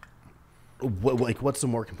what's the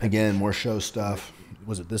more competitive? Again, more show stuff.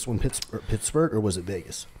 Was it this one, Pittsburgh, or was it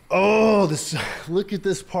Vegas? Oh, this! Look at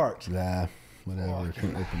this part. Nah, whatever.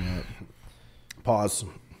 Couldn't open it up. Pause.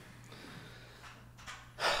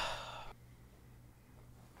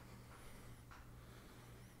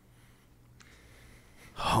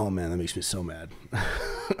 Oh man, that makes me so mad.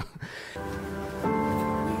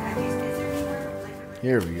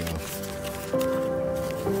 Here we go.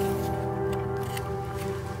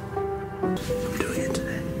 I'm doing it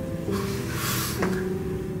today.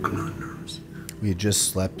 I'm not nervous. We had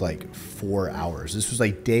just slept like 4 hours. This was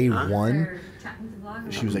like day one.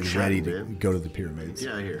 She was like ready to go to the pyramids.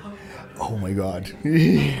 Yeah, here. Oh my God.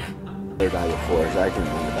 They're die before, so I can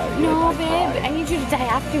think about you. No, babe, I need you to die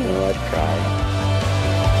after me. No, I'd cry.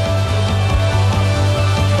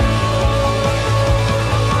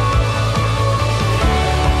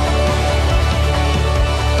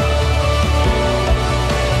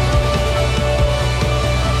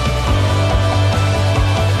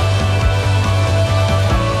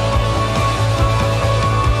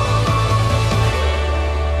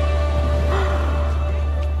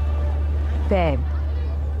 Babe.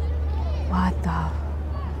 What the?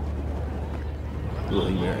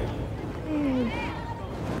 Bloody Mary.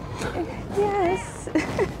 Yes.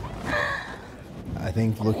 I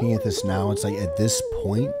think looking at this now, it's like at this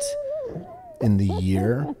point in the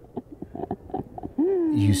year,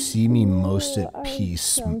 you see me most at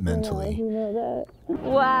peace mentally.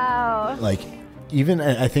 Wow. Like, even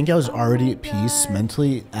I think I was already at peace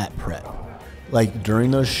mentally at prep. Like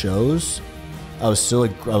during those shows, I was still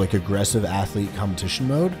like aggressive athlete competition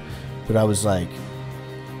mode, but I was like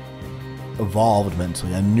evolved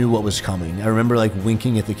mentally. I knew what was coming. I remember like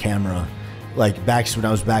winking at the camera, like when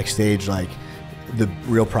I was backstage, like the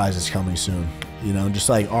real prize is coming soon. You know, just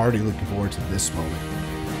like already looking forward to this moment.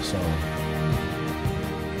 So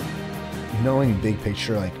knowing big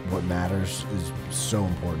picture, like what matters is so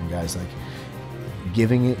important, guys. Like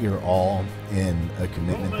giving it your all in a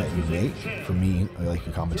commitment that you make, for me, like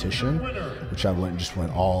a competition, which I just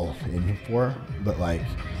went all in for, but like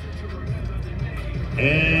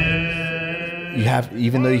you have,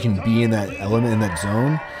 even though you can be in that element, in that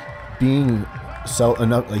zone, being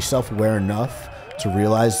self-aware enough to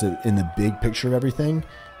realize that in the big picture of everything,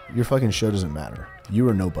 your fucking show doesn't matter. You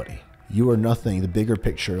are nobody. You are nothing. The bigger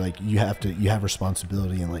picture, like you have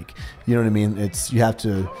responsibility, and like, you know what I mean? You have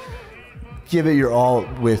to give it your all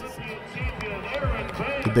with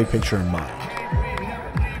the big picture in mind.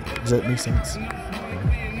 Does that make sense?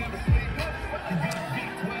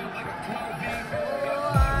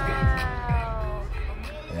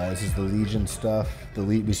 Yeah, this is the Legion stuff.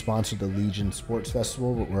 We sponsored the Legion Sports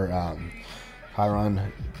Festival, where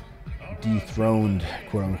Chiron dethroned,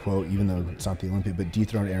 quote unquote, even though it's not the Olympic, but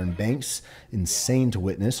dethroned Aaron Banks. Insane to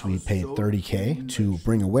witness. We paid $30K to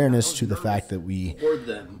bring awareness to the fact that we Poured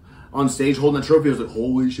them on stage holding the trophy. I was like,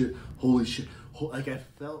 holy shit. Like I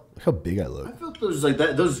felt. Look how big I look. I felt those like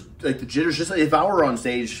the jitters. Just like if I were on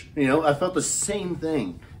stage, you know, I felt the same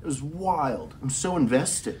thing. It was wild. I'm so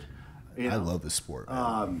invested. You know? I love this sport.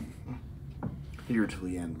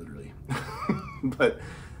 Figuratively and literally. But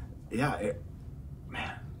yeah,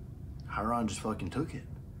 man, Chiron just fucking took it.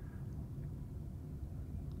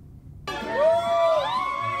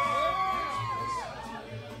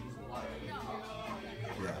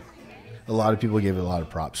 A lot of people gave it a lot of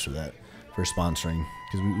props for that, for sponsoring,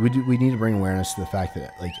 because we need to bring awareness to the fact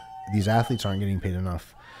that like these athletes aren't getting paid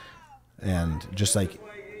enough, and just like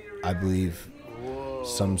I believe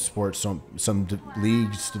some sports don't, some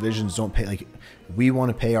leagues, divisions don't pay. Like we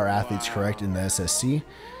want to pay our athletes correct in the SSC,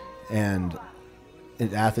 and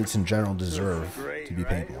athletes in general deserve to be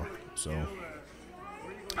paid more. So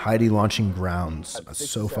Heidi launching grounds, I'm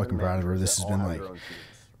so fucking proud of her. This has been like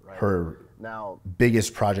her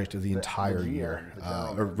biggest project of the entire year,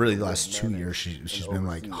 or really the last 2 years. She's been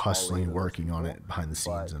like hustling, working on it behind the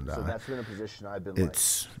scenes, and so that's been a position I've been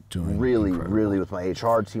it's doing really with my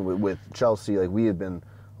HR team, with Chelsea. Like we have been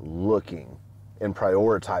looking and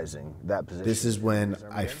prioritizing that position. This is when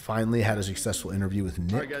I finally had a successful interview with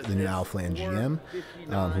Nick, the new Alflan GM,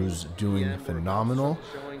 who's doing phenomenal,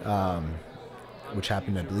 which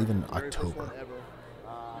happened, I believe, in October.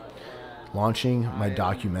 Launching my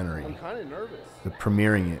documentary,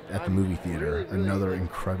 premiering it at the movie theater, another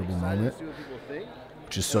incredible moment,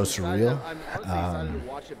 which is so surreal.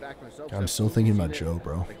 I'm still thinking about Joe,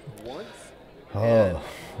 bro. Oh.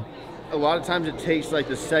 A lot of times it takes like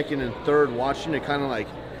the second and third watching to kind of like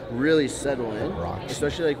really settle in.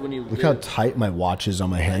 Especially like when you look how tight my watch is on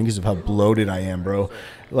my hand because of how bloated I am, bro.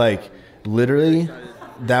 Like literally,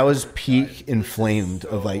 that was peak inflamed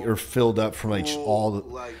of like, or filled up from like all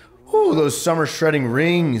the. Ooh, those summer shredding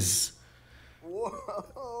rings.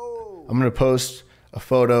 I'm going to post a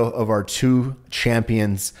photo of our 2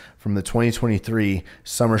 champions from the 2023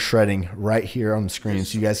 summer shredding right here on the screen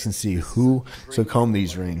so you guys can see who took home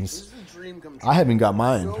these rings. I haven't got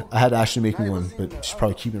mine. I had Ashley make me one, but she's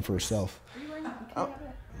probably keeping it for herself. Oh,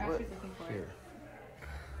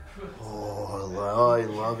 I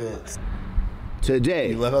love it. Today,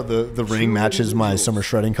 you love how the ring matches my summer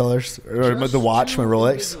shredding colors, or the watch, my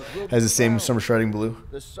Rolex has the same summer shredding blue.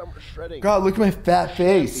 The summer shredding. God, look at my fat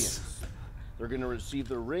face. They're gonna receive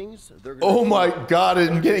the rings. Oh my God,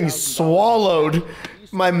 I'm getting swallowed.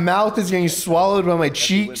 My mouth is getting swallowed by my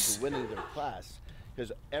cheeks. Winning their class,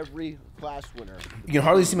 because every class winner. You can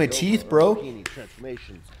hardly see my teeth, bro.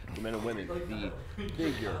 Transformations for men and women. The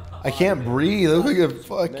figure. I can't breathe. I look like a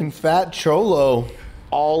fucking fat cholo.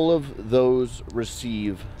 All of those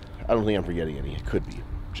receive, I don't think I'm forgetting any, it could be,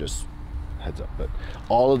 just heads up, but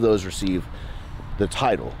all of those receive the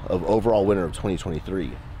title of overall winner of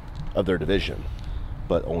 2023 of their division,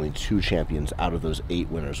 but only 2 champions out of those 8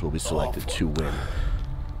 winners will be selected to win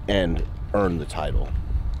and earn the title.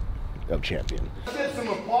 of champion.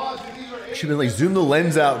 Should have been like, zoom the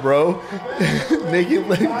lens out, bro. Make it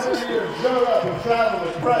lens.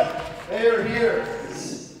 They're here.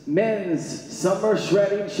 Men's Summer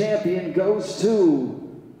Shredding Champion goes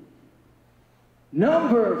to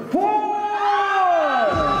number 4.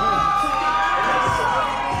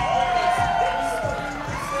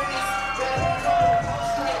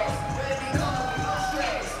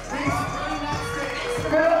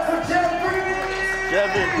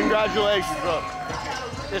 Jeffrey, congratulations, bro.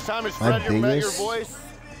 This time it's spread your voice.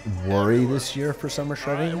 Worry this year for Summer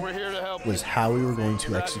Shredding was how we were going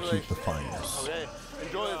to execute the finals.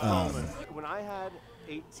 When I had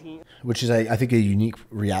 18, which is, I think, a unique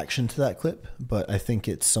reaction to that clip, but I think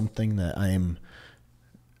it's something that I'm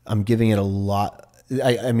giving it a lot.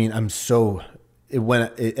 I mean,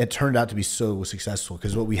 it turned out to be so successful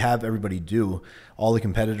because what we have everybody do, all the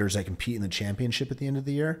competitors that compete in the championship at the end of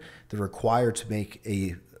the year, they're required to make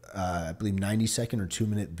a I believe 90-second or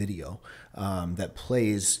 2-minute video that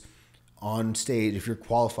plays on stage. If you're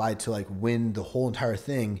qualified to like win the whole entire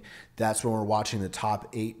thing, that's when we're watching the top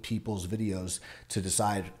 8 people's videos to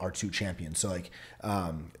decide our 2 champions. So like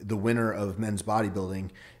the winner of men's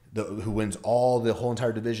bodybuilding, who wins the whole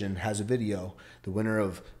entire division, has a video. The winner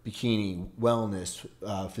of bikini, wellness,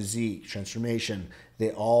 physique, transformation,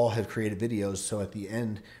 they all have created videos. So at the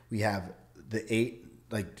end, we have the 8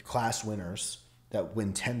 like class winners that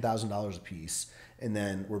win $10,000 a piece, and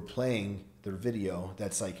then we're playing their video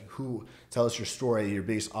that's like, who, tell us your story, your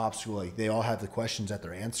biggest obstacle. Like they all have the questions that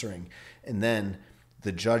they're answering, and then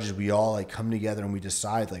the judges, we all like come together and we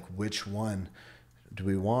decide like which one do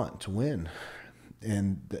we want to win.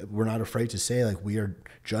 And we're not afraid to say like we are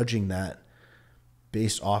judging that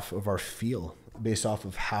based off of our feel, based off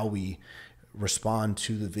of how we respond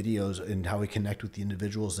to the videos and how we connect with the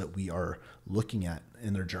individuals that we are looking at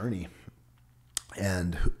in their journey,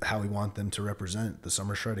 and how we want them to represent the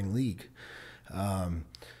Summer Shredding League.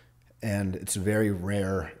 And it's very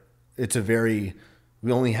rare.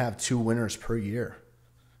 We only have 2 winners per year.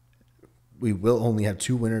 We will only have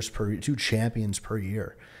 2 champions per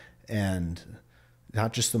year. And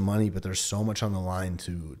not just the money, but there's so much on the line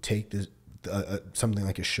to take this, something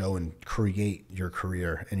like a show and create your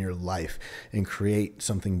career and your life and create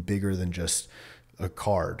something bigger than just a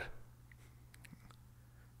card.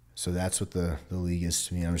 So that's what the league is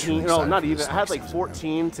to me. I'm just really excited. Not even. I had like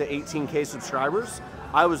 14 to 18K subscribers.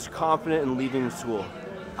 I was confident in leaving school.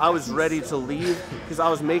 I was ready to leave because I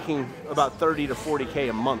was making about 30 to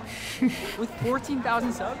 40K a month. With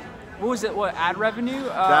 14,000 subs? What was it? What, ad revenue?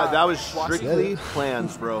 That was strictly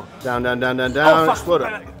plans, bro. Down, down, down, down, down. Oh, explode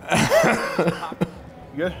it.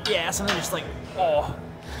 You good? Yeah, something just like,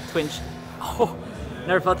 twinge. Oh,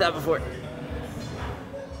 never felt that before.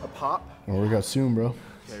 A pop? Well, we got soon, bro.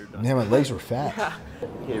 Man, my legs were fat.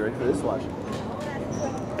 Okay, you ready for this? Watch.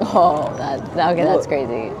 Oh, that's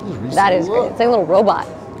crazy. That is crazy. It's like a little robot.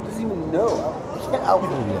 He doesn't even know.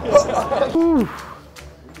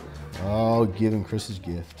 Oh, giving Chris his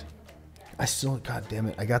gift. I still, god damn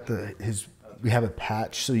it, I got we have a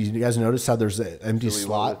patch. So you guys notice how there's an empty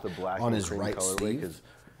slot on his right sleeve?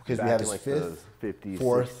 Because we have his like 5th, 50s,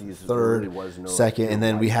 4th, 3rd, 2nd, and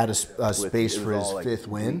then we had a space for his 5th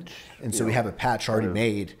win. And so we have a patch already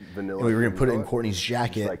made, and we were going to put it in Courtney's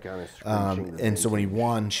jacket. And so when he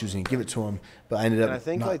won, she was going to give it to him, but I ended up not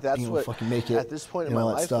being able to fucking make it. At this point in my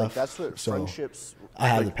life, like that's what friendships, I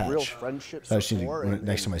have the patch. Real friendships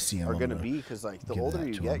next time I see him, are going to be, because like the older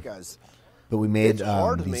you get, guys. But we made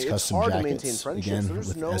these custom jackets again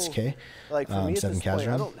with SK, like 7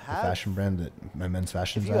 Casual, the fashion brand that my men's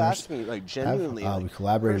fashion designers have. If you ask me, like genuinely, we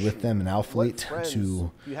collaborated with them and Alphalete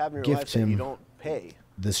to gift him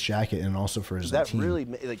this jacket, and also for his team. That really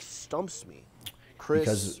like stumps me.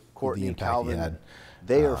 Chris, Courtney, Calvin,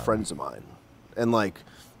 they are friends of mine, and like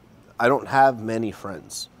I don't have many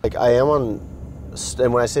friends. Like I am on,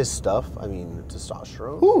 and when I say stuff, I mean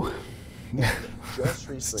testosterone. Ooh. Just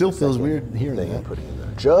recently, still feels weird hearing that. I'm putting in there.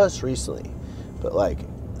 Just recently, but like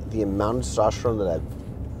the amount of testosterone that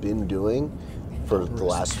I've been doing for the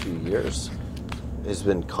last few years has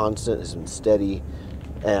been constant, has been steady,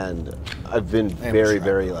 and I've been very,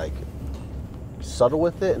 very like subtle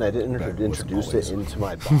with it, and I didn't introduce it into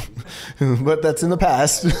my body. But that's in the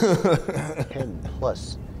past.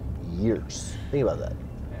 10+ years. Think about that.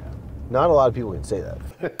 Not a lot of people can say that.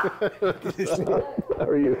 How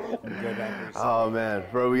are you? Oh man,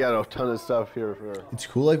 bro, we got a ton of stuff here. It's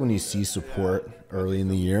cool, like when you see support early in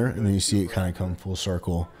the year, and then you see it kind of come full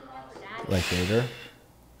circle, like later.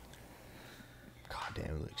 God damn,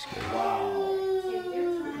 it looks good.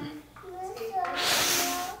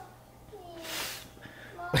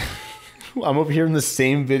 I'm over here in the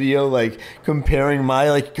same video, like comparing my,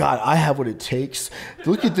 like, God, I have what it takes.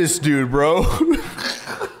 Look at this dude, bro.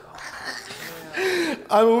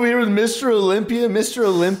 I'm over here with Mr. Olympia. Mr.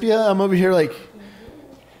 Olympia, I'm over here like,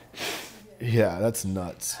 yeah, that's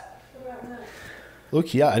nuts.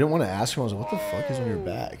 Look, yeah, I didn't want to ask him. I was like, what the fuck is on your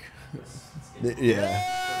back?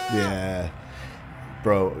 Yeah.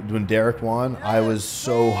 Bro, when Derek won, I was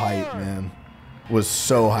so hyped, man. Was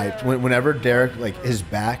so hyped. Whenever Derek, like, his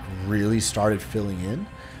back really started filling in,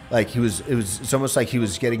 like, it's almost like he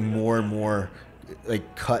was getting more and more,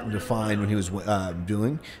 like, cut and defined when he was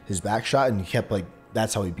doing his back shot, and he kept, like,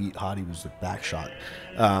 that's how he beat Hottie, was the back shot.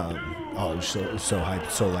 It was so hyped,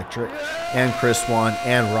 so electric. And Chris won,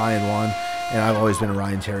 and Ryan won, and I've always been a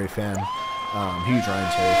Ryan Terry fan. Huge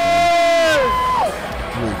Ryan Terry fan.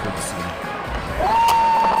 Really cool to see him.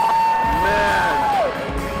 Man.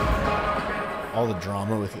 All the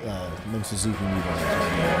drama with Memphis Zeke and Utah.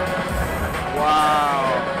 Wow.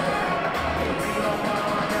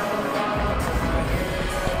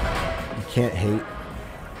 You can't hate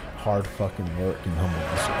hard fucking work and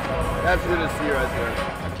humbleness. That's good to see right there.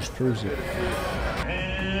 That just proves it.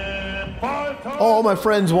 All my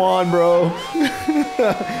friends won, bro.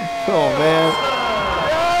 Oh, man.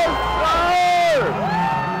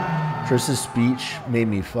 Chris's speech made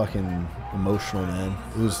me fucking emotional, man.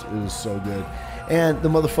 It was so good. And the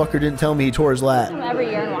motherfucker didn't tell me he tore his lat. Every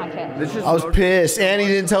year and watch it. I was pissed. And he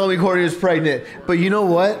didn't tell me Courtney was pregnant. But you know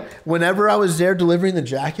what? Whenever I was there delivering the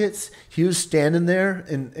jackets, he was standing there,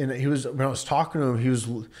 and he was, when I was talking to him, he was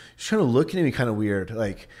kind of looking at me kind of weird.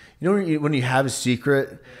 Like, you know when you have a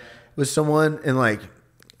secret with someone, and like,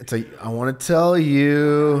 it's like, I want to tell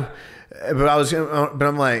you, but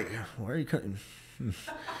I'm like, why are you coming?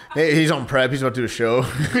 Hey, he's on prep. He's about to do a show.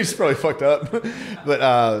 He's probably fucked up.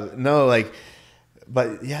 But no, like,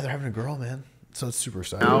 but yeah, they're having a girl, man. So it's super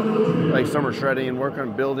exciting. Out, like summer shredding and work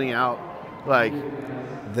on building out, like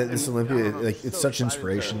this Olympia, like, it's such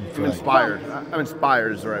inspiration. For, I'm inspired. I'm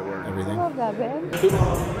inspired is the right word. Everything. I love that, man.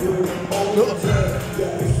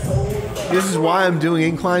 This is why I'm doing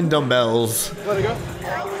incline dumbbells. Let it go.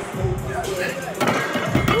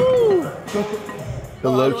 The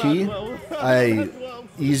low key,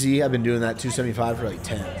 easy. I've been doing that 275 for like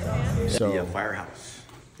 10. So yeah, Firehouse.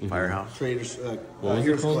 Firehouse. Traders,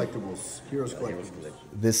 Heroes Collectibles. Heroes Collectibles.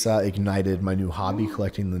 This ignited my new hobby,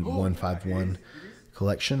 collecting the 151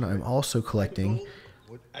 collection. I'm also collecting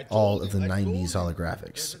all of the 90s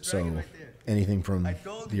holographics. So anything from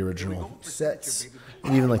the original sets,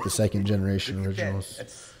 and even like the second generation originals,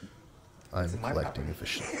 I'm collecting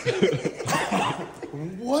officially.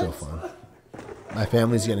 What? So fun. My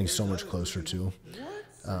family's getting so much closer too.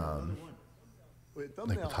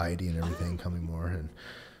 Like with Heidi and everything coming more, and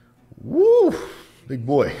woo, big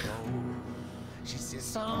boy.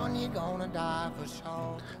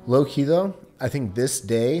 Low key though, I think this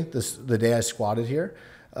day, the day I squatted here,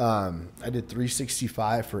 I did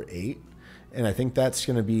 365 for 8, and I think that's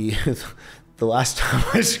gonna be the last time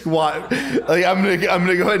I squat. Like, I'm gonna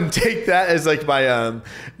go ahead and take that as like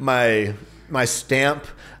my my stamp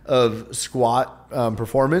of squat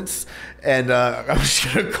performance, and I'm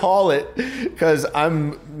just gonna call it, because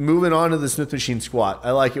I'm moving on to the Smith Machine squat.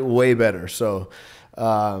 I like it way better. So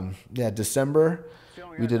yeah, December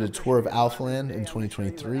we did a tour of Alphaland in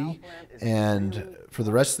 2023, and for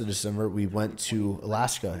the rest of the December we went to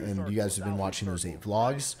Alaska, and you guys have been watching those 8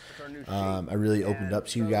 vlogs. I really opened up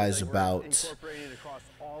to you guys about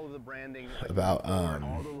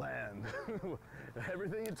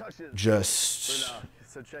just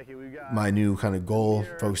my new kind of goal,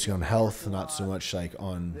 focusing on health, not so much like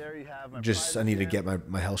on just I need to get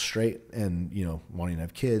my health straight, and wanting to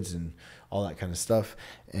have kids and all that kind of stuff.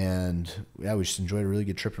 And yeah, we just enjoyed a really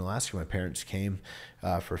good trip in Alaska. My parents came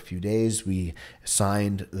for a few days. We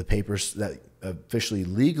signed the papers that officially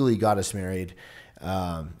legally got us married,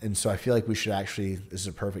 and so I feel like we should actually, this is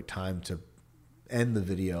a perfect time to end the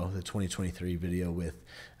video, the 2023 video, with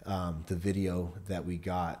the video that we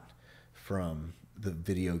got from the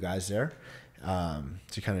video guys there,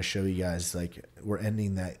 to kind of show you guys, like, we're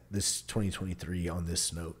ending this 2023 on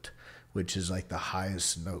this note, which is like the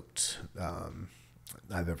highest note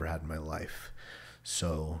I've ever had in my life.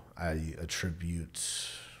 So I attribute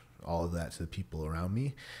all of that to the people around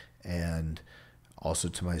me, and also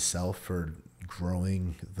to myself for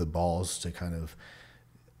growing the balls to kind of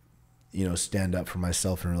stand up for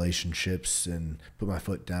myself in relationships and put my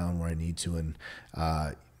foot down where I need to, and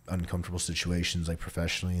uncomfortable situations like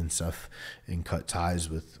professionally and stuff, and cut ties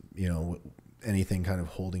with anything kind of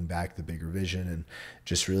holding back the bigger vision, and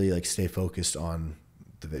just really like stay focused on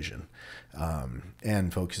the vision,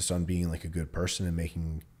 and focused on being like a good person and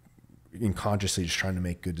making consciously just trying to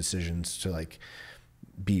make good decisions to like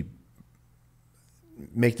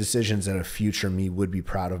make decisions that a future me would be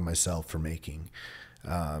proud of myself for making.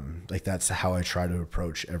 Like that's how I try to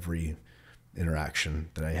approach every interaction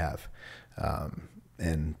that I have.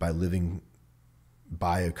 And by living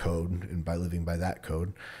by a code and by living by that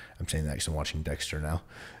code, I'm saying that because I'm watching Dexter now.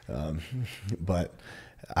 But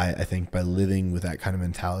I think by living with that kind of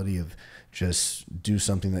mentality of just do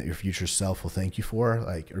something that your future self will thank you for,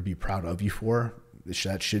 like, or be proud of you for,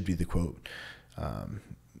 that should be the quote.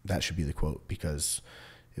 That should be the quote, because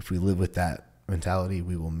if we live with that mentality,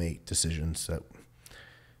 we will make decisions that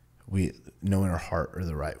we know in our heart are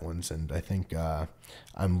the right ones. And I think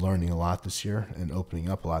I'm learning a lot this year and opening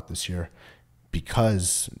up a lot this year,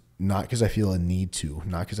 because not because I feel a need to,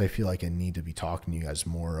 not because I feel like I need to be talking to you guys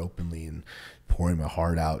more openly and pouring my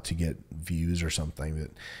heart out to get views or something,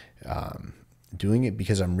 but doing it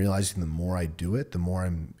because I'm realizing the more I do it, the more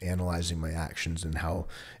I'm analyzing my actions and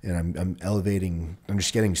I'm elevating. I'm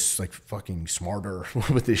just getting like fucking smarter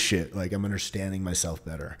with this shit. Like I'm understanding myself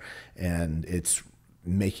better, and it's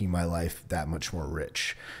making my life that much more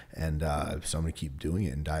rich. And so I'm gonna keep doing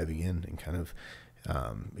it and diving in and kind of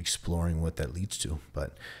exploring what that leads to.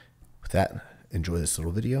 But with that, enjoy this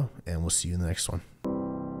little video, and we'll see you in the next one.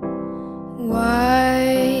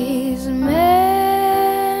 Why